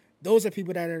those are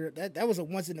people that was a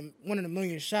one in a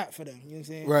million shot for them. You know what I'm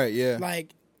saying? right, yeah.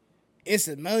 Like, it's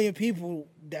a million people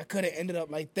that could have ended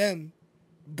up like them,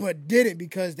 but didn't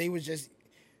because they was just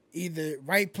either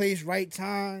right place, right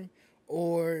time,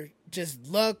 or just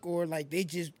luck, or like they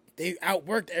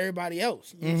outworked everybody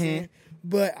else. You know what I'm saying?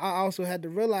 But I also had to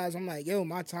realize, I'm like, yo,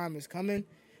 my time is coming,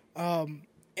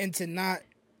 and to not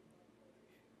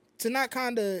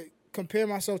kind of compare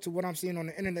myself to what I'm seeing on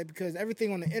the internet, because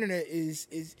everything on the internet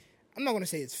is I'm not going to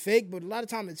say it's fake, but a lot of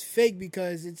time it's fake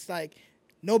because it's like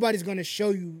nobody's going to show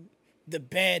you the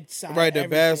bad side. Right, the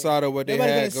bad side of what they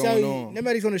had going on.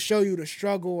 Nobody's going to show you the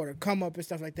struggle or the come up and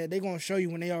stuff like that. They're going to show you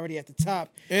when they already at the top.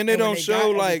 And they don't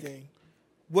show, like,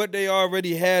 what they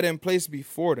already had in place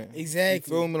before then.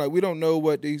 Exactly. You feel me? Like, we don't know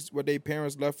what their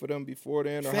parents left for them before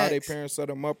then, or how their parents set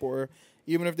them up, or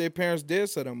even if their parents did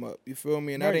set them up. You feel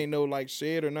me? And that ain't no, like,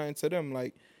 shade or nothing to them.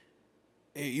 Like,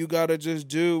 you got to just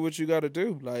do what you got to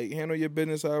do. Like, handle your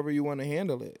business however you want to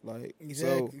handle it. Like,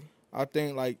 exactly. So I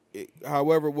think, like,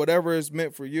 whatever is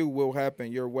meant for you will happen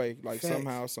your way, like, Facts.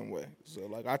 somehow, some way. So,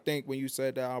 like, I think when you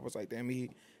said that, I was like, damn, he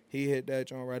hit that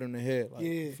joint right on the head. Like,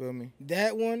 you feel me?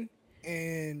 That one,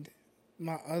 and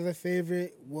my other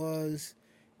favorite was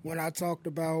when I talked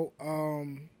about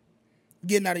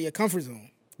getting out of your comfort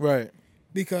zone. Right.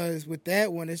 Because with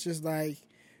that one, it's just like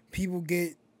people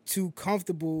get too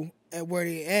comfortable at where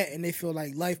they at, and they feel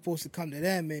like life supposed to come to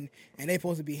them, and they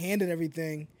supposed to be handed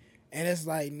everything. And it's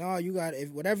like, no, you got, if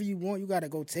whatever you want, you got to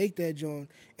go take that joint.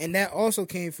 And that also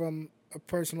came from a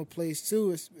personal place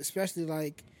too, especially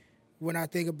like when I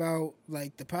think about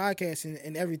like the podcast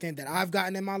and everything that I've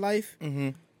gotten in my life,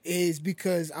 is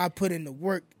because I put in the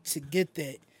work to get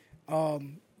that.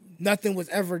 Nothing was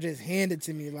ever just handed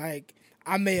to me. Like,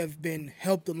 I may have been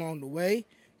helped along the way,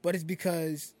 but it's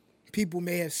because people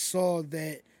may have saw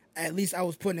that at least I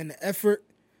was putting in the effort.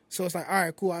 So it's like, all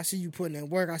right, cool. I see you putting in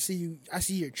work. I see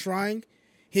you're trying.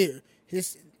 Here,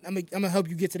 I'm gonna help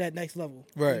you get to that next level.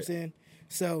 Right. You know what I'm saying?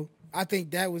 So I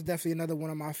think that was definitely another one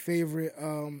of my favorite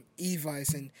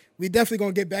e-vice, and we definitely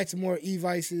gonna get back to more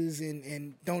e-vices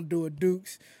and Don't Do It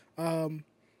Dukes,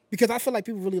 because I feel like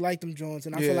people really like them Jones,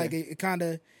 and I feel like it kind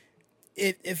of,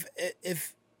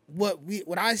 if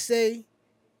what I say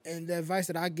and the advice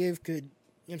that I give could, you know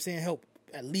what I'm saying, help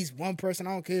at least one person,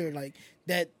 I don't care, like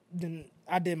that, then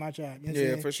I did my job. You know what I'm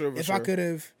saying? For sure. If I could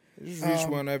have just reach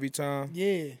one every time.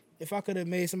 Yeah. If I could have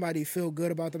made somebody feel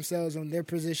good about themselves on their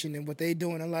position and what they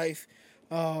doing in life,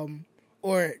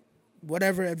 or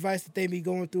whatever advice that they be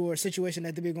going through or situation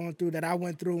that they be going through that I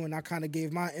went through and I kind of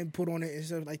gave my input on it and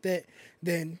stuff like that,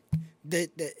 then that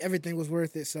everything was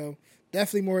worth it. So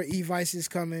definitely more e-vices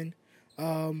coming.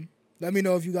 Let me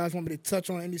know if you guys want me to touch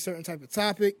on any certain type of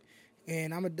topic,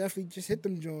 and I'm going to definitely just hit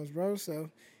them Jones, bro. So, you know what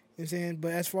I'm saying?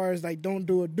 But as far as like Don't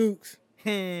Do It Dukes.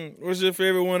 What's your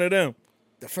favorite one of them?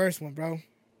 The first one, bro.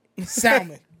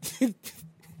 Salmon.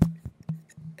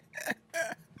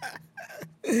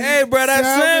 Hey, bro, that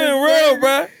salmon real,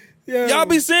 bro. Yo. Y'all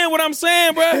be saying what I'm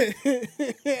saying, bro.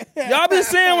 Y'all be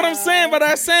saying what I'm saying about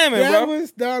that salmon, that bro.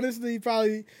 was honestly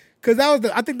probably, because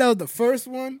I think that was the first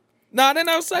one. Nah, then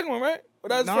that was the second one, right? Or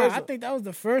that was the No, first I one? think that was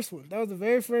the first one. That was the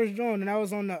very first joint, and that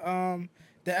was on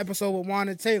the episode with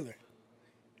Wanda Taylor.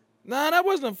 Nah, that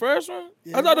wasn't the first one.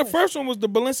 Yeah, I thought it the first one was the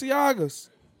Balenciagas.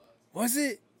 Was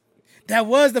it? That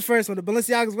was the first one. The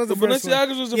Balenciagas was the first one.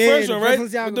 Balenciagas was the first one, right?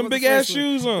 Balenciagas With them was big the ass first one.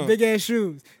 shoes on. Big ass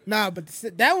shoes. Nah, but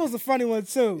that was a funny one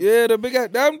too. Yeah, the big ass.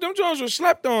 Them Jones were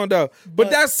slept on though.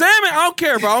 But that salmon, I don't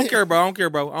care, bro. I don't care, bro. I don't care,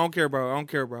 bro. I don't care, bro. I don't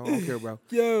care, bro. I don't care, bro.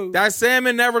 Yo. That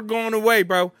salmon never going away,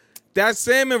 bro. That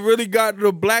salmon really got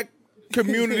the black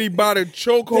community by the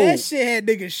chokehold. That shit had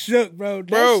niggas shook, bro.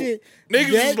 Bro,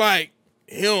 Niggas was like,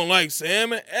 he don't like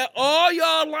salmon. All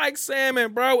y'all like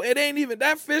salmon, bro. It ain't even,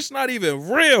 that fish not even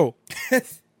real.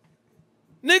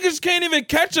 Niggas can't even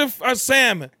catch a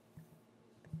salmon.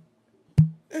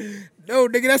 No,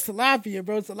 nigga, that's tilapia,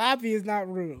 bro. Tilapia is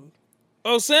not real.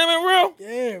 Oh, salmon real?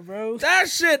 Yeah, bro. That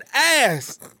shit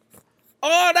ass.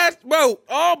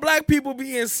 All black people be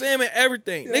eating salmon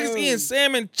everything. Yo. Niggas eating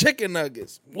salmon chicken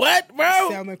nuggets. What, bro?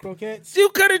 Salmon croquettes. You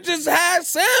could have just had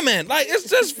salmon. Like, it's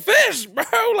just fish, bro.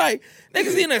 Like,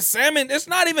 niggas eating a salmon. It's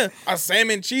not even a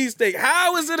salmon cheesesteak.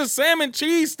 How is it a salmon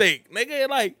cheesesteak? Nigga,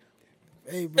 like,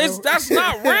 Hey, bro. that's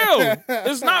not real.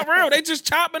 It's not real. They just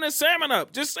chopping the salmon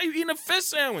up. Just say you eating a fish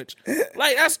sandwich.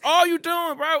 Like, that's all you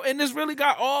doing, bro. And this really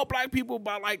got all black people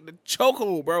by, like, the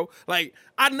chokehold, bro. Like,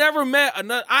 I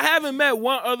haven't met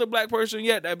one other black person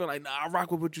yet that been like, nah, I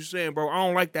rock with what you saying, bro. I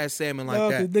don't like that salmon like No,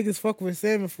 that. because niggas fuck with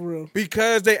salmon for real.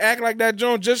 Because they act like that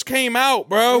joint just came out,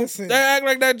 bro. Listen, They act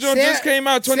like that joint just came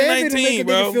out Salmon will 2019, make a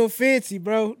bro. nigga feel fancy,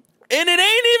 bro. And it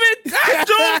ain't even that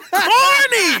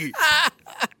joint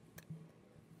corny.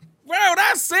 Bro,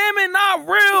 that salmon not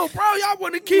real, bro. Y'all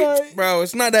want to keep... Like- bro,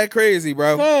 it's not that crazy,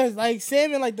 bro. Cause like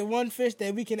salmon, like the one fish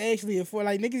that we can actually afford.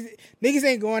 Like niggas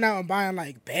ain't going out and buying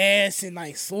like bass and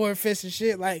like swordfish and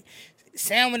shit. Like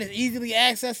salmon is easily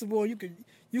accessible. You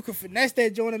could finesse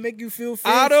that joint and make you feel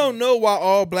fancy. I don't know why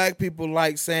all black people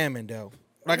like salmon, though.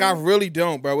 Like, I really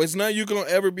don't, bro. It's nothing you gonna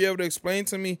ever be able to explain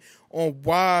to me on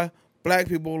why black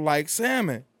people like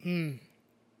salmon.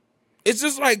 It's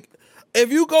just like, if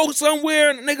you go somewhere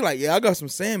and a nigga like, yeah, I got some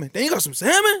salmon. Then you got some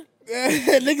salmon?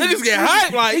 Niggas get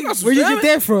hyped like, you got some Where you salmon?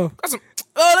 get that from? Got some,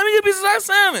 let me get a piece of that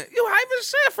salmon. You hype as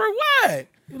shit for what?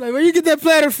 You like, where you get that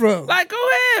platter from? Like, go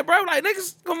ahead, bro. Like,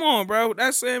 niggas, come on, bro.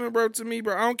 That salmon, bro, to me,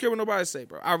 bro, I don't care what nobody say,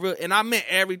 bro. I meant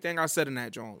everything I said in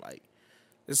that joint. Like,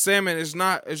 the salmon is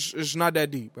not, it's not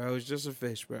that deep, bro. It's just a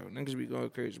fish, bro. Niggas be going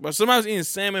crazy. But somebody's eating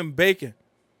salmon bacon.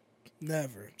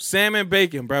 Never. Salmon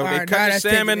bacon, bro. All They right, cut now the that's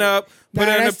salmon taking it- up, put now it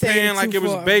in the that's taking pan it like too it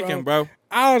was far, bacon, bro.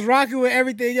 I was rocking with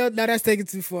everything else. Now that's taking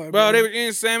too far, Bro, they were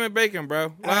eating salmon bacon,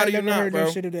 bro. I Lie to you never not, heard bro.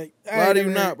 that shit of that. I Lie ain't to you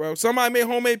never not, heard- bro. Somebody made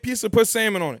homemade pizza, put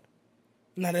salmon on it.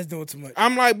 Nah, that's doing too much.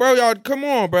 I'm like, bro, y'all, come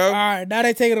on, bro. All right, now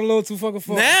they taking it a little too fucking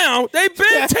far. Now they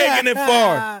been taking it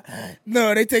far.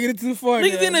 No, they taking it too far.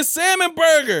 Niggas getting a salmon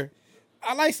burger.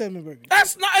 I like salmon burger.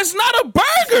 It's not a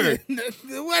burger.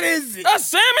 What is it? A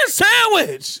salmon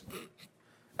sandwich.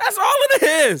 That's all it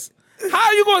is. How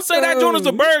are you gonna say that joint is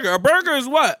a burger? A burger is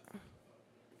what?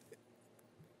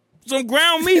 Some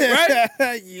ground meat,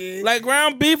 right? Yeah. Like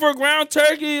ground beef or ground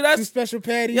turkey. Two That's, special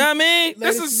patties. you know what I mean?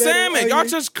 That's a lettuce, tomato, salmon. Y'all onion.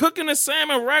 just cooking a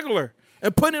salmon regular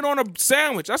and putting it on a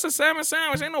sandwich. That's a salmon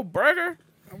sandwich. Ain't no burger.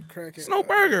 I'm cracking. It's no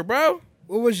burger, bro.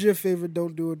 What was your favorite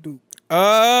Don't Do or Do?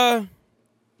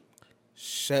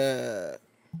 Shit.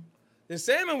 The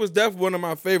salmon was definitely one of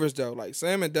my favorites, though. Like,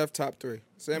 salmon def top 3.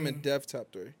 Salmon def top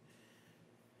 3.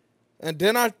 And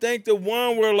then I think the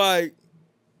one where, like,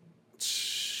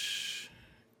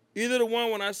 either the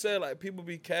one when I said, like, people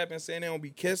be capping saying they don't be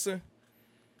kissing.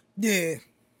 Yeah.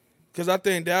 Because I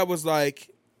think that was, like,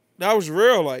 that was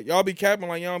real. Like, y'all be capping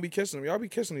like y'all don't be kissing them. Y'all be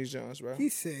kissing these Johns, bro. He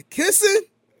said, kissing?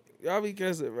 Y'all be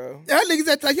kissing, bro. Y'all niggas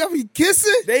act like y'all be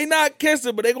kissing? They not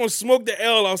kissing, but they gonna smoke the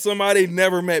L off somebody they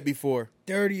never met before.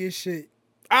 Dirty as shit.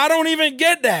 I don't even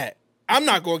get that. I'm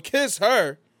not gonna kiss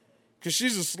her because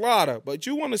she's a slaughter. But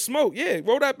you want to smoke? Yeah,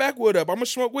 roll that backwood up. I'm gonna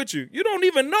smoke with you. You don't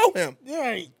even know him.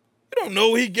 Right. You don't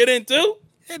know what he get into.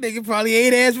 That nigga probably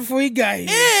ate ass before he got here.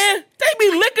 And they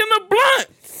be licking the blunt.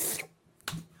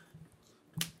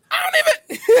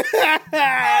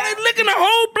 They licking the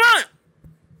whole blunt.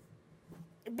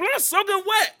 The blunt soaking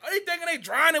wet. They thinking they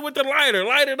drying it with the lighter,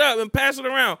 light it up and pass it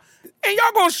around. And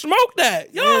y'all gonna smoke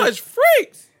that? Y'all is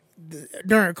freaks.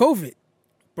 During COVID.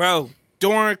 Bro,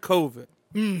 during COVID.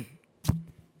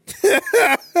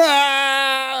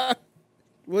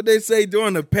 What they say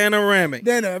during the panoramic?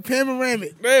 Then a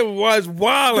panoramic. They was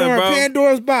wilding, During bro.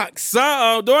 Pandora's box.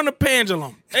 During the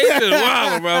pendulum. They just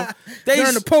wilding, bro.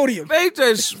 During the podium. They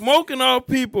just smoking off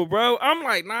people, bro. I'm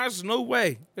like, nah, there's no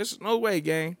way. There's no way,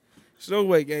 gang. There's no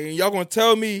way, gang. And y'all gonna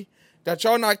tell me that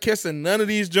y'all not kissing none of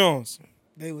these Jones?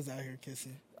 They was out here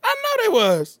kissing. I know they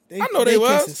was. I know they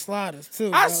was. Kissing sliders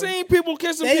too. I bro. seen people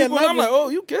kissing They in people, and love I'm like, with- oh,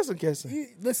 you kissing.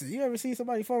 Listen, you ever see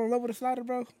somebody fall in love with a slider,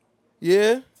 bro?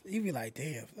 Yeah. You be like,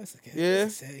 damn, that's a kid. Yeah.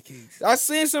 That's a sad case. I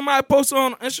seen somebody post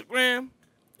on Instagram.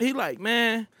 He like,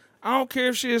 man, I don't care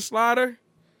if she a slider.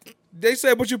 They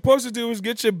said what you're supposed to do is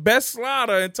get your best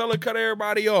slider and tell her cut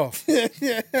everybody off. Yo,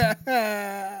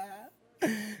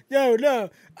 no.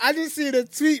 I just seen a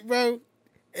tweet, bro.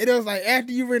 And it was like,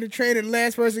 after you run the train and the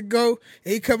last person go,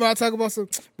 and he come out talking about some,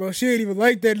 bro, she ain't even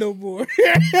like that no more.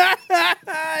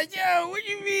 Yo, what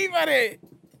you mean by that?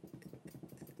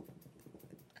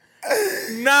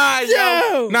 Nah,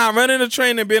 Yo. Nah, running the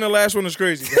train and being the last one is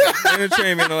crazy, bro. Running the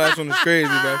train being the last one is crazy,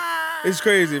 bro. It's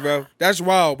crazy, bro. That's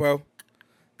wild, bro.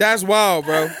 That's wild,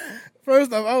 bro.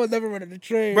 First off, I was never running the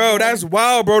train. Bro, that's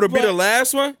wild, bro, to be But- the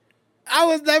last one. I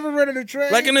was never running the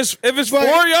train. Like, if it's But-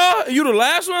 for y'all, and you the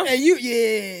last one?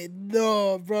 And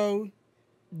no, bro.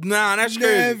 Nah, that's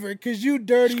crazy. Never, because you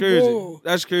dirty That's crazy. bull.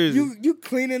 That's crazy. You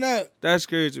cleaning up. That's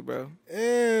crazy, bro.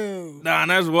 Ew. Nah,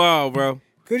 that's wild, bro.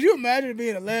 Could you imagine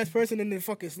being the last person in the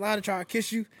fucking slider trying to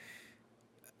kiss you?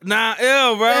 Nah,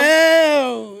 ill, bro.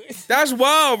 Ew. That's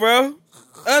wild, bro.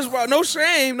 That's wild. No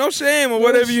shame on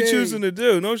whatever you shame. choosing to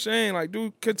do. No shame. Like,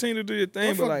 continue to do your thing,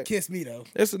 Don't but fucking like, kiss me though.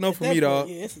 it's a no for me, dog.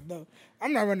 Yeah, it's a no.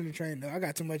 I'm not running the train though. I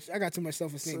got too much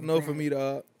self It's esteem. a no for me,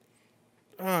 dog.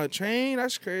 Train,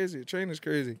 that's crazy. Train is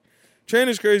crazy. Train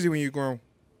is crazy when you're grown.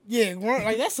 Yeah,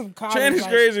 like that's some college. Train is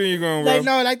like, crazy when you're grown, bro. Like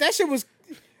no, like that shit was.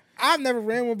 I've never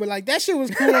ran one, but like that shit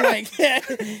was cool. Like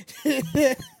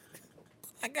I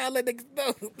gotta let niggas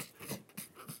know.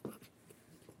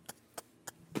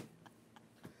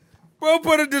 Bro,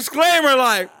 put a disclaimer,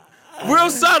 like, real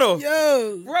subtle.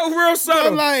 Yo, Real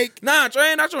subtle. but like Nah,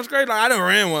 train, that's what's crazy. Like, I done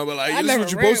ran one, but like, I this is never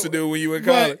what you're ran supposed to one. do when you in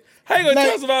But, college. How you gonna like-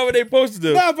 tell somebody what they supposed to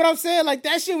do? no, but I'm saying like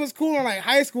that shit was cool in like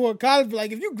high school or college. But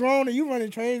like if you grown and you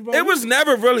running trains, bro, It was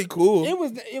never really cool. it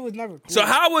was never cool. So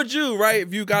how would you, right,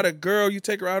 if you got a girl, you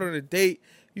take her out on a date,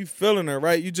 you feeling her,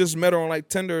 right? You just met her on like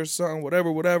Tinder or something,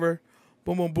 whatever.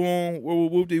 Boom, boom, boom,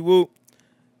 whoop-de-whoop.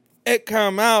 It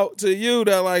come out to you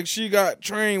that like she got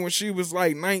trained when she was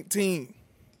like 19.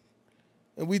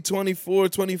 And we 24,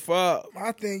 25.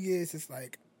 My thing is, it's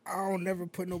like I don't never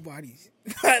put nobody's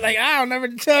like I don't never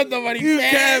judge nobody. You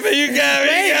fast. got me. Wait,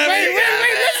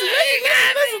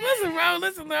 listen, bro.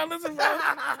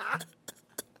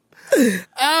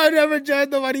 I don't never judge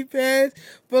nobody past,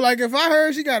 but like if I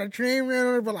heard she got a train ran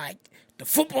on her, but like the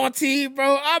football team,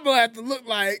 bro, I'm gonna have to look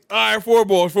like All right, four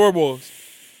balls.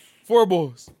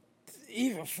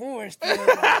 even four. Still,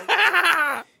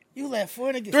 like, you let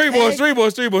four niggas. Three balls.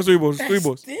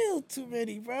 That's still too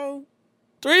many, bro.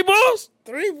 3 balls?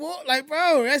 3 balls, like,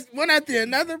 bro, that's one after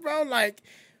another, bro. Like,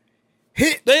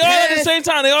 hit. They all at the pass, same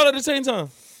time. They all at the same time.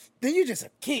 Then you just a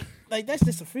kick. Like, that's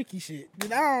just a freaky shit.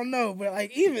 Dude, I don't know, but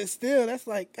like, even still, that's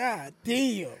like, god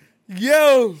damn.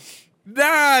 Yo.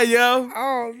 Nah, yo.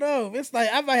 I don't know. It's like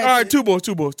I might have All right, to, 2 balls,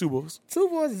 2 balls, 2 balls. 2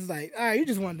 balls is like, all right,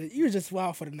 you was just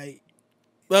wild for the night.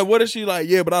 Like, what is she like?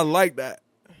 Yeah, but I like that.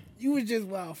 You was just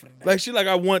wild for the night. Like, she like,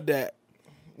 I want that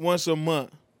once a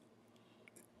month.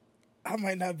 I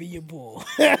might not be your bull.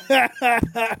 What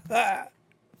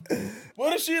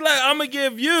if she like, I'm going to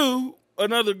give you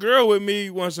another girl with me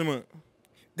once a month?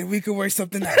 Then we could work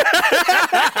something out.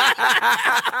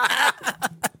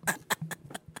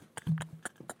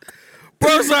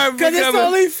 Bro, sorry, Because it's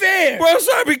only fair. Bro,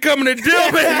 start becoming a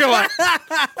deal maker. Like,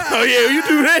 oh yeah, you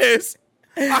do this,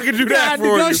 I can do that for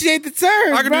you. Negotiate the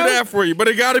terms. I can do that for you, but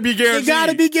it got to be guaranteed. It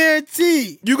gotta be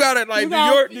guaranteed. You got to like.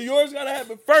 Do yours got to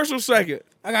happen first or second?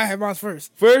 I gotta have mine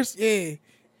first. First, Yeah,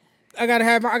 I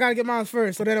gotta get mine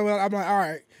first. So then I'm like, all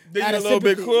right. then Out you're a of little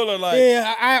bit sympathy. cooler. Like,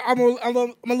 Yeah, I'm a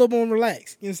little more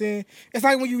relaxed. You know what I'm saying? It's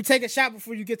like when you take a shot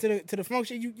before you get to the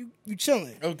function. You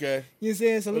chilling. okay, You know what I'm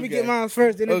saying? So let me Okay. get mine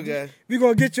first. Then Okay. we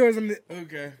gonna get yours.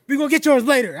 okay. We gonna get yours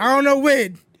later. I don't know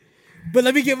when, but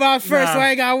let me get mine first, Nah. so I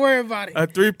ain't gotta worry about it. A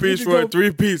 3-piece just for a go-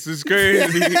 3-piece is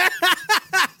crazy. A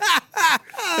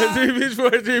 3-piece for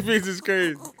a 3-piece is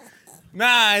crazy.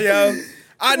 Nah, yo.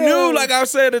 I knew, like I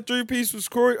said, the 3-piece was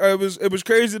it was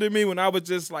crazy to me when I was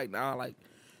just like, nah, like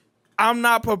I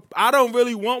don't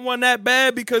really want one that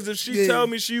bad because if she tell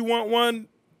me she want one,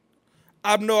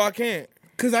 I know I can't.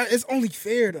 Cause it's only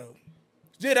fair though.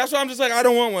 Yeah, that's why I'm just like I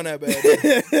don't want one that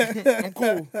bad. I'm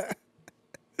cool.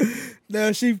 Now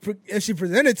if she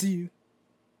presented to you,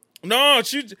 No,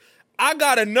 I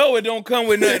gotta know it don't come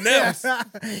with nothing else.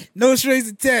 no strings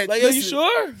attached. Like, are you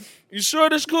sure? You sure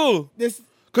this cool? This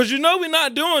Cause you know we're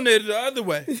not doing it the other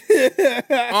way.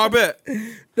 I bet.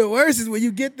 the worst is when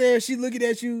you get there, she looking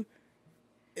at you,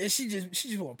 and she just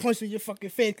want to punch you in your fucking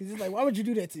face. Cause it's like, why would you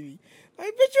do that to me? Like,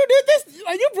 bitch, you did this.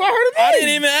 Like, you brought her to me. I didn't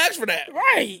even ask for that.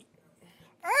 Right.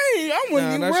 I wasn't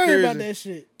even that's worried about crazy. that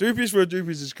shit. 3-piece for a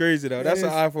 3-piece is crazy though. That's That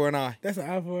an is- eye for an eye. That's an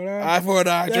eye for an eye. Eye for an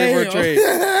eye, trade for a Damn. trade.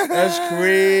 That's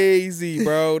crazy,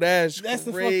 bro. That's That's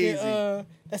the crazy. fucking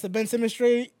that's the Ben Simmons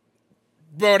trade.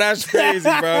 Bro, that's crazy,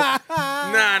 bro.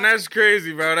 Nah, that's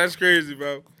crazy, bro. That's crazy,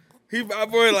 bro. My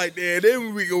boy like, yeah,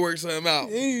 then we can work something out.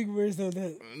 Hey, where's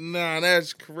that? Nah,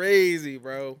 that's crazy,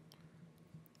 bro.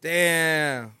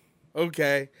 Damn.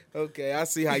 Okay. I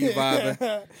see how you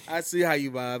vibing. I see how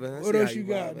you vibing. What else you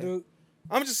got, dude?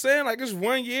 I'm just saying, like, it's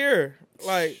 1 year.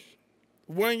 Like,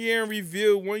 1 year in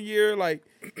review, 1 year, like,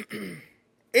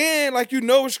 and, like,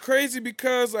 it's crazy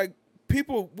because, like,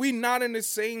 we not in the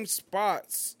same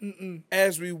spots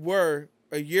as we were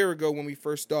a year ago when we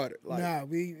first started. Like,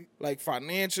 like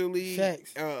financially,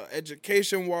 Facts.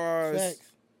 education-wise,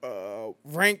 Facts.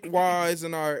 rank-wise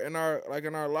in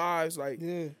our lives. Like,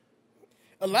 Yeah.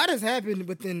 A lot has happened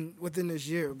within this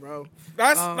year, bro.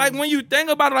 that's like when you think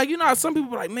about it, like, how some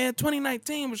people are like, man,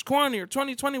 2019 was corny or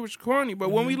 2020 was corny.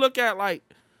 But when we look at like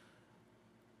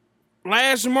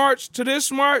last March to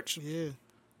this March, Yeah.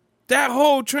 that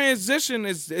whole transition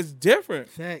is different.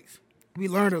 Facts. We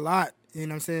learned a lot, you know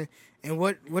what I'm saying? And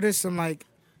what is some like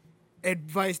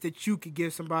advice that you could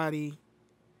give somebody,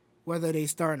 whether they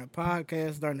starting a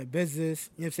podcast, starting a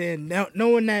business, you know what I'm saying? Now,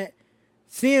 knowing that,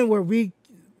 seeing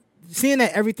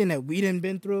that everything that we done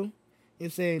been through, you know what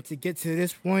I'm saying, to get to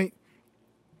this point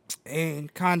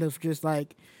and kind of just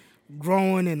like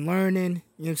growing and learning,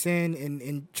 you know what I'm saying,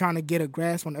 and trying to get a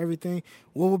grasp on everything,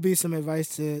 what would be some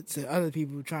advice to other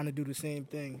people trying to do the same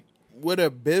thing? With a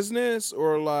business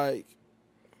or like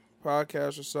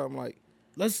podcast or something, like,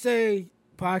 Let's say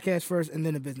podcast first and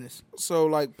then a business. so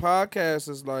like podcast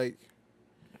is like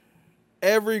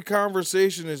every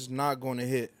conversation is not going to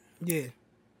hit. Yeah.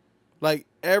 Like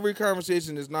every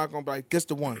conversation is not going to be like, this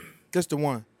the one.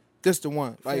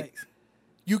 Like, Facts.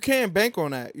 you can't bank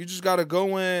on that. You just got to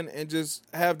go in and just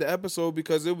have the episode,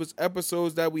 because it was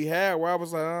episodes that we had where I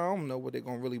was like, I don't know what they're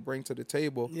going to really bring to the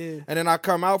table. Yeah. And then I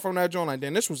come out from that joint like,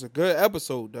 damn, this was a good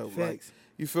episode though. Like, Facts.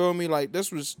 you feel me? Like,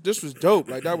 this was dope.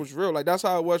 Like, that was real. Like, that's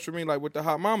how it was for me, like with the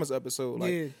Hot Mamas episode.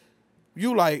 Like, Yeah.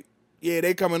 you like, yeah,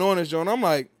 they coming on this joint. I'm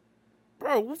like,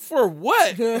 bro, for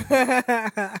what?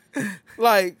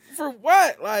 Like, for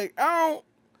what? Like, I don't,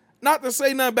 not to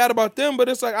say nothing bad about them, but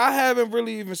it's like I haven't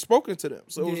really even spoken to them.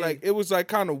 So it was like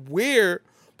kind of weird.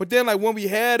 But then like when we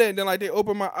had it, and then like they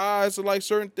opened my eyes to like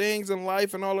certain things in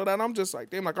life and all of that, and I'm just like,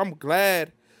 damn, like I'm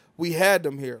glad we had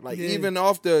them here. Like, even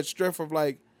off the strength of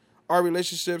like our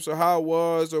relationships or how it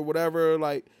was or whatever,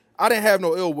 like I didn't have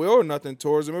no ill will or nothing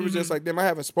towards them. It was just like them. I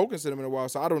haven't spoken to them in a while,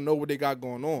 so I don't know what they got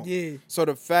going on. Yeah. So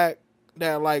the fact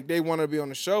that like they want to be on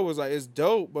the show was like it's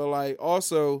dope, but like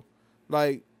also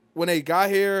like when they got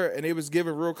here and they was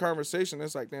giving real conversation,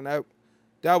 it's like then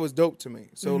that was dope to me.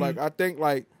 So like I think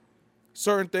like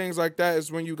certain things like that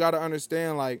is when you got to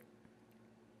understand like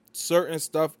certain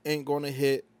stuff ain't going to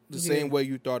hit the same way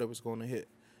you thought it was going to hit.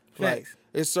 Like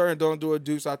it's certain Don't Do It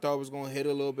Deuce I thought was going to hit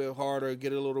a little bit harder,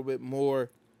 get a little bit more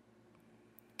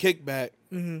kickback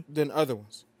than other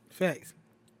ones. Facts.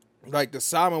 Like the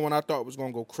Simon one I thought was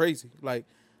going to go crazy. Like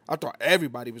I thought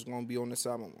everybody was going to be on the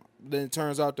Simon one. Then it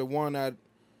turns out the one that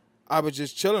I was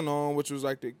just chilling on, which was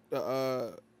like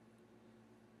the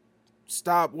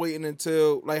stop waiting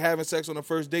until like having sex on the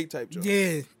first date type joke.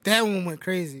 Yeah, that one went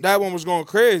crazy. That one was going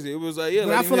crazy. It was like, yeah,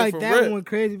 but I feel like that one went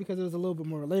crazy because it was a little bit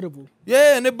more relatable.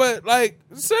 Yeah, but like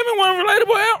salmon wasn't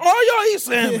relatable. All y'all eat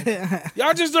salmon.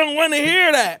 Y'all just don't want to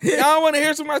hear that. Y'all want to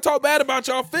hear somebody talk bad about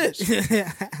y'all fish.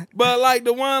 But like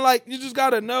the one, like you just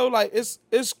gotta know, like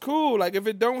it's cool. Like if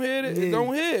it don't hit, it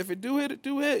don't hit. If it do hit, it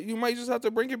do hit. You might just have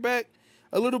to bring it back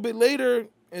a little bit later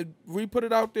and re-put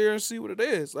it out there and see what it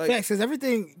is. Like, facts, because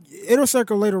everything, it'll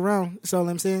circle later around. That's all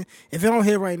I'm saying. If it don't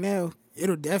hit right now,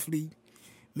 it'll definitely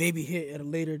maybe hit at a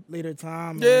later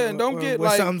time. Yeah, and don't get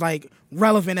like something like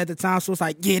relevant at the time. So it's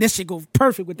like, yeah, this shit go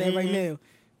perfect with that right now.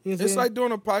 You know it's like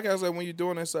doing a podcast. Like when you're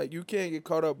doing this, like you can't get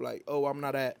caught up. Like, oh, I'm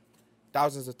not at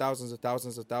thousands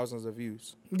of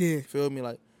views. Yeah, feel me?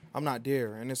 Like I'm not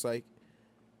there, and it's like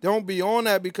don't be on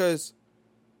that because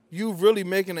you really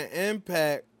making an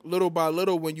impact little by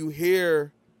little when you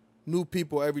hear new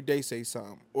people every day say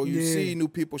something, or you see new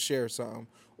people share something,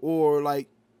 or like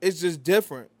it's just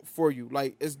different for you.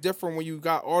 Like it's different when you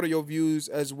got audio views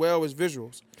as well as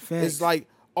visuals. Facts. It's like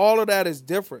all of that is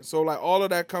different. So like all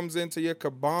of that comes into your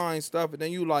combined stuff, and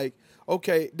then you like,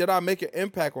 okay, did I make an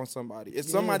impact on somebody? Is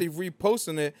somebody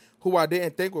reposting it who I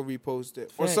didn't think would repost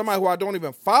it, or somebody who I don't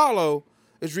even follow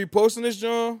is reposting this,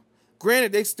 John?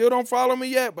 Granted, they still don't follow me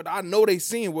yet, but I know they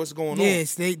seeing what's going on.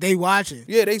 Yes, they watching.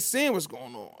 Yeah, they seeing what's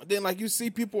going on. Then, like, you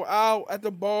see people out at the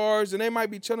bars, and they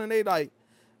might be chilling. They like,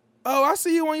 oh, I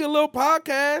see you on your little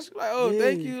podcast. Like, oh,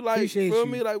 thank you. Like, feel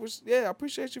me? Like, I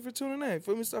appreciate you for tuning in.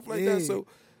 Feel me? Stuff like that. So,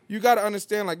 you got to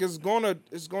understand, like, it's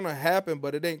gonna happen,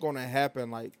 but it ain't gonna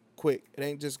happen, like, quick. It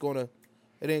ain't just gonna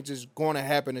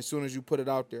happen as soon as you put it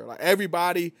out there. Like,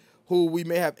 everybody who we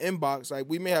may have inbox, like,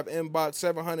 we may have inbox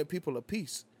 700 people a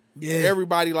piece. Yeah. And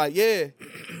everybody like, yeah,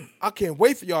 I can't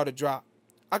wait for y'all to drop.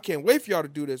 I can't wait for y'all to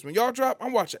do this. When y'all drop,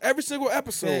 I'm watching every single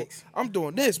episode. Thanks. I'm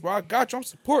doing this, bro. I got you. I'm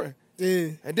supporting. Yeah.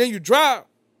 And then you drop,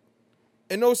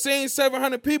 and those same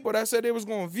 700 people that said they was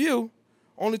going to view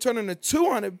only turn into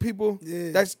 200 people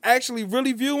that's actually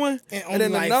really viewing. And only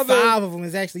then like another 5 of them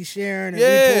is actually sharing and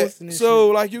reposting and so,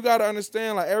 shit. like, you got to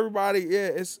understand, like, everybody,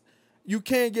 you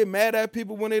can't get mad at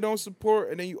people when they don't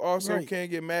support, and then you also can't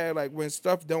get mad like when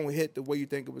stuff don't hit the way you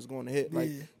think it was going to hit.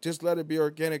 Like, just let it be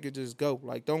organic and just go.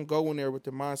 Like, don't go in there with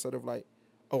the mindset of like,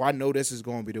 oh, I know this is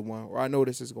going to be the one, or I know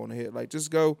this is going to hit. Like, just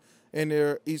go in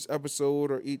there each episode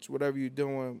or each whatever you're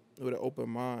doing with an open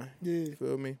mind. Yeah,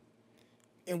 feel me?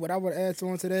 And what I would add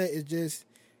on to that is just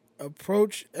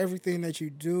approach everything that you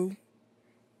do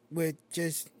with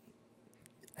just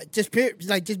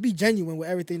be genuine with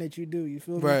everything that you do. You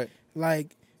feel me? Right.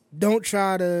 Like, don't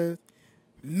try to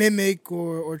mimic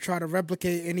or try to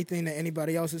replicate anything that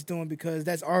anybody else is doing because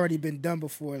that's already been done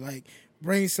before. Like,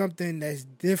 bring something that's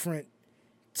different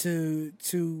to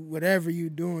whatever you're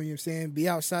doing. You know what I'm saying? Be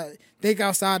outside. Think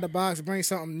outside the box. Bring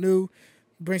something new.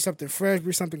 Bring something fresh.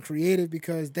 Bring something creative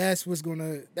because that's what's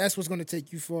gonna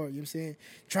take you far. You know what I'm saying?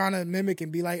 Trying to mimic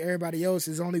and be like everybody else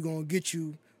is only gonna get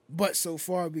you but so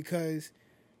far because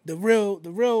the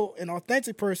real and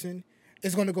authentic person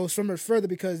is going to go so much further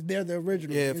because they're the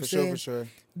original. Yeah, you know for sure.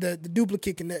 The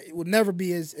duplicate will never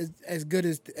be as good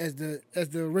as the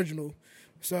original.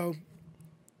 So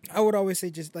I would always say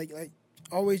just like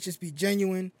always just be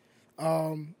genuine.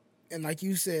 And like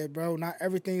you said, bro, not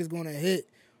everything is going to hit.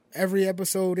 Every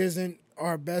episode isn't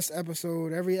our best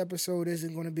episode. Every episode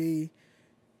isn't going to be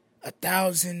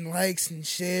 1,000 likes and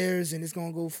shares and it's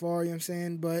going to go far. You know what I'm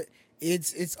saying? But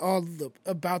it's all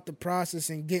about the process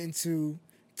and getting to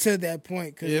that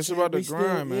point. Cause it's about the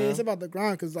grind, man. Yeah, it's about the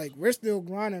grind because, like, we're still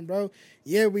grinding, bro.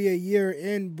 Yeah, we a year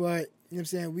in, but, you know what I'm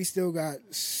saying, we still got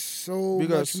so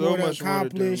much more to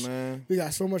accomplish. We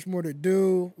got so much more to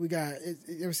do. We got, you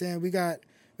know what I'm saying, we got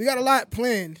a lot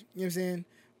planned, you know what I'm saying,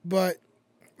 but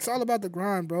it's all about the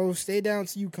grind, bro. Stay down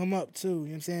till you come up, too, you know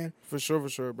what I'm saying? For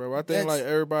sure, bro. I think, like,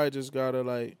 everybody just gotta,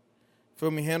 like, feel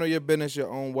me? Handle your business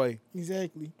your own way.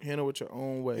 Exactly. Handle it your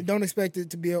own way. And don't expect it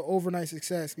to be an overnight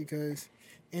success because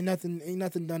Ain't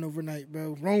nothing done overnight,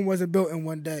 bro. Rome wasn't built in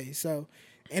one day. So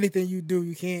anything you do,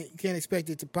 you can't expect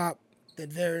it to pop the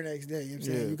very next day. You know what I'm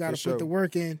saying? Yeah, You gotta for put the sure.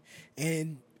 work in,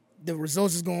 and the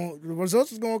results is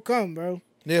gonna come, bro.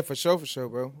 Yeah, for sure,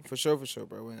 bro. For sure,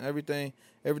 bro. And everything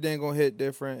gonna hit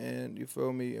different, and you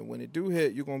feel me. And when it do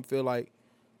hit, you gonna feel like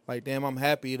damn, I'm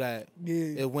happy that Yeah.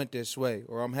 it went this way,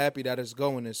 or I'm happy that it's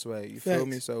going this way. You feel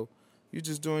me? Facts. So you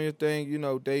just doing your thing, you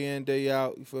know, day in, day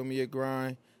out. You feel me? Your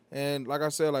grind. And like I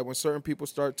said, like when certain people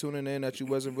start tuning in that you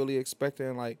wasn't really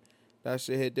expecting, like that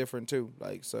shit hit different too.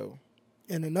 Like so.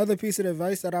 And another piece of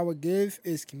advice that I would give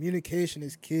is communication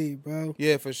is key, bro.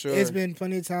 Yeah, for sure. It's been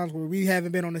plenty of times where we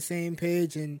haven't been on the same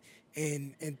page and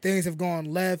things have gone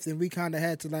left and we kind of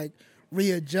had to like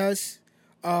readjust.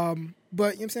 But you know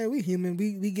what I'm saying, we human.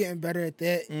 We getting better at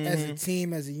that as a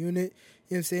team, as a unit.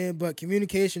 You know what I'm saying? But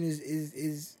communication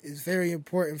is very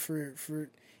important for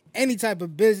any type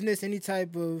of business, any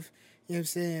type of, you know what I'm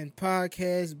saying,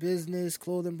 podcast, business,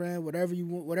 clothing brand, whatever you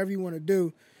want to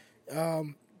do.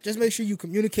 Just make sure you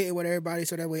communicate with everybody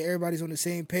so that way everybody's on the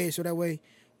same page. So that way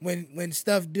when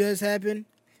stuff does happen,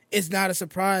 it's not a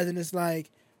surprise and it's like,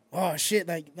 oh shit,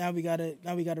 like now we gotta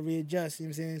readjust. You know what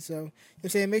I'm saying? So you know what I'm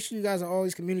saying, make sure you guys are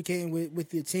always communicating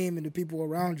with your team and the people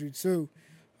around you too.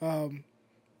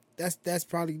 That's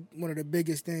probably one of the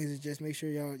biggest things is just make sure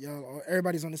y'all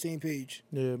everybody's on the same page.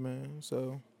 Yeah, man.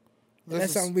 So And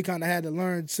that's something we kind of had to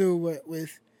learn too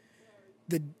with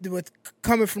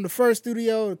coming from the first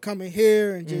studio to coming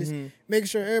here and just making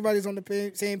sure everybody's on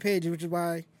the same page, which is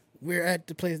why we're at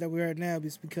the place that we're at now.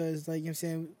 It's because, like, you know what I'm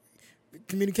saying,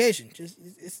 communication. Just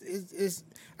it's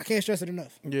I can't stress it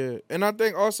enough. Yeah, and I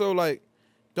think also like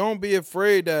don't be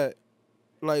afraid that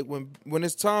like when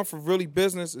it's time for really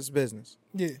business, it's business.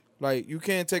 Yeah, Like you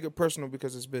can't take it personal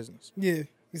because it's business. yeah,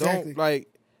 exactly.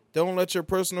 Don't let your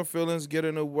personal feelings get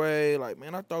in the way. Like,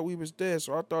 man, I thought we was this,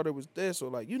 or I thought it was this, or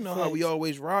like, you know how we Facts.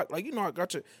 always rock. Like, you know, I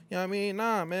got you. You know what I mean?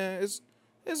 Nah, man, it's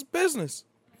business.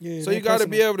 Yeah, So you got to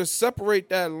be able to separate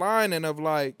that line and of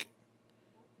like,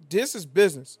 this is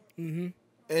business, and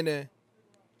then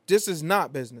this is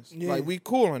not business. Yeah. Like we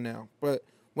cooling now, but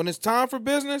when it's time for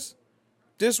business,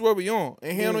 this is where we on,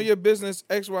 and handle your business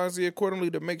X, Y, and Z accordingly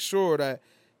to make sure that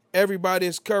everybody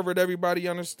is covered, everybody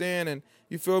understand, and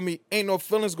you feel me? Ain't no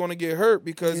feelings going to get hurt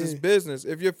because it's business.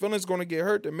 If your feelings going to get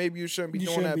hurt, then maybe you shouldn't be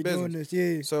doing that business.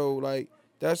 Doing this, So like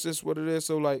that's just what it is.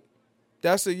 So like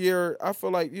that's a year. I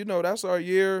feel like that's our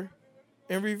year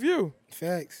in review.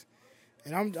 Facts.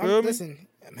 And I'm Feel me? listen.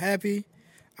 I'm happy.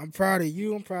 I'm proud of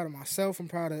you. I'm proud of myself. I'm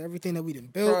proud of everything that we done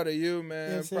built. Proud of you, man.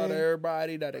 You know what I'm Proud of saying?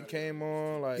 everybody that it came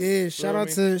on. Like Yeah, shout out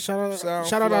our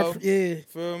SoundFlow. yeah.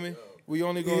 Feel me? We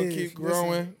only gonna Yeah, keep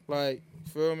growing. Like,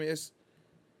 feel me?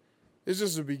 It's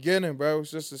just the beginning, bro. It's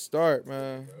just a start,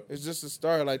 man. It's just a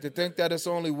start. Like to think that it's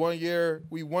only 1 year.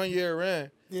 We 1 year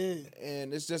in, Yeah.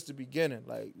 and it's just the beginning.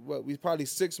 Like, we probably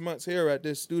 6 months here at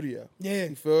this studio. Yeah.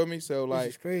 You feel me? So Which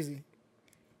is like, crazy.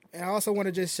 And I also want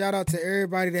to just shout out to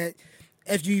everybody that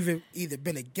if you either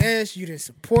been a guest, you done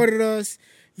supported us,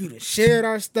 you done shared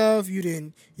our stuff, you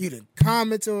done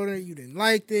commented on it, you done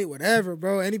liked it, whatever,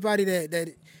 bro. Anybody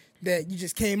that you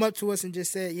just came up to us and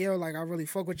just said, yo, like I really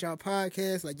fuck with y'all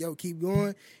podcast, like yo, keep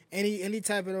going. Any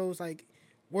type of those like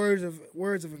words of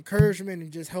encouragement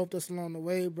and just helped us along the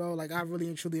way, bro. Like I really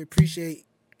and truly appreciate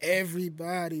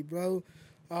everybody, bro.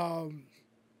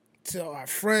 To our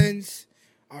friends,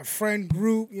 our friend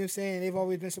group, you know what I'm saying? They've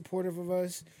always been supportive of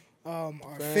us. Our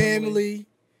family, you know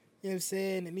what I'm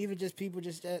saying? And even just people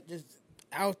just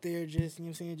out there, just, you know what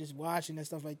I'm saying, just watching and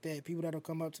stuff like that. People that'll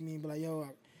come up to me and be like, yo,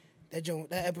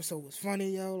 that episode was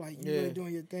funny, yo. Like, you really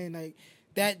doing your thing. Like,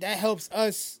 that helps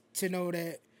us to know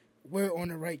that we're on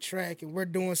the right track and we're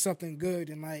doing something good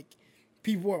and, like,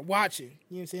 people are watching. You know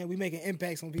what I'm saying? We making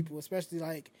impacts on people, especially,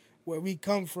 like, where we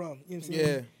come from. You know what I'm saying?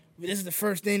 Yeah. This is the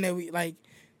first thing that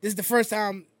this is the first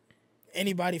time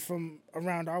anybody from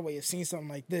around our way has seen something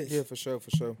like this. yeah, for sure.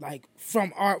 Like,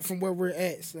 from where we're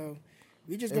at. So,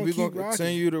 we just And gonna we're keep gonna rocking.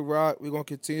 continue to rock. We're gonna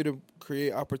continue to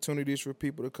create opportunities for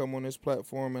people to come on this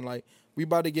platform, and like we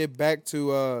about to get back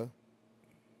to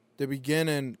the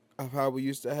beginning of how we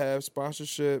used to have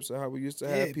sponsorships and how we used to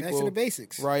have back people to the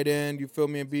basics. write in. You feel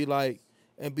me? And be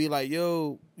like,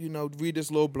 yo, read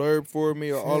this little blurb for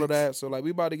me or all of that. So like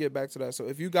we about to get back to that. So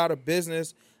if you got a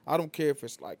business, I don't care if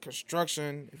it's like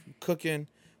construction, if you're cooking,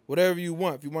 whatever you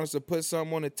want. If you want us to put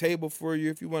something on the table for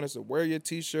you, if you want us to wear your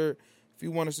T-shirt. If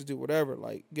you want us to do whatever,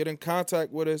 like get in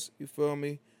contact with us, you feel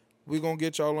me? We're going to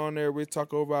get y'all on there. We'll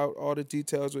talk about all the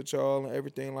details with y'all and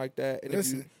everything like that.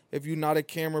 And if you're not a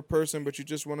camera person, but you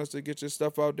just want us to get your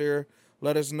stuff out there,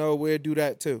 let us know. We'll do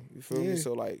that too. You feel me?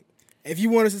 So like, If you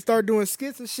want us to start doing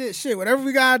skits and shit, whatever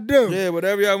we gotta do. Yeah,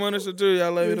 whatever y'all want us to do,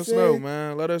 y'all let You know us what I'm know, saying?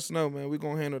 man. Let us know, man. We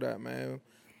gonna handle that, man.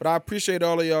 But I appreciate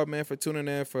all of y'all, man, for tuning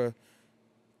in, for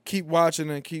keep watching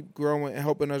and keep growing and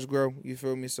helping us grow. You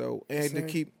feel me? So and Yes, to sir.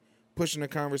 keep pushing the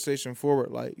conversation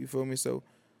forward, like you feel me. So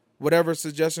whatever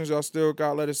suggestions y'all still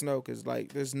got, let us know, cause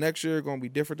like this next year gonna be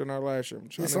different than our last year. I'm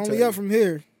trying It's to only tell up from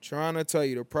here. trying to tell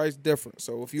you the price different.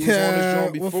 So if you was on this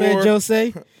joint What before, Fat Joe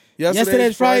say?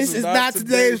 yesterday's price is not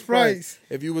today's price.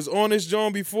 If you was on this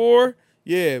joint before,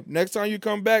 yeah, next time you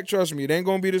come back, trust me, it ain't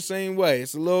gonna be the same way.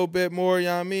 It's a little bit more, you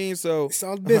know what I mean? So It's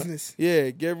all business. yeah,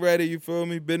 get ready, you feel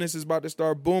me? Business is about to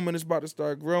start booming, it's about to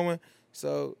start growing.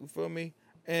 So, you feel me?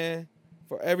 And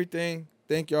for everything,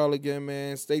 thank y'all again,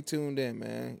 man. Stay tuned in,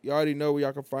 man. You already know where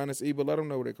y'all can find us, but let them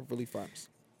know where they can really find us.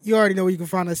 You already know where you can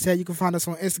find us at. You can find us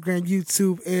on Instagram,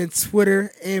 YouTube, and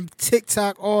Twitter, and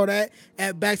TikTok, all that,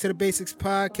 at Back to the Basics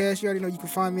Podcast. You already know you can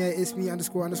find me at it's me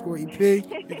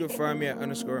 __EP. You can find me at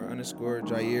 __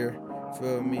 Jair.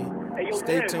 Feel me? Hey, yo,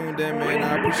 Stay Dez, tuned in, you man. ain't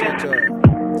I shit appreciate again.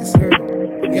 y'all. Yes, sir.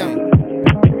 Yeah. Again.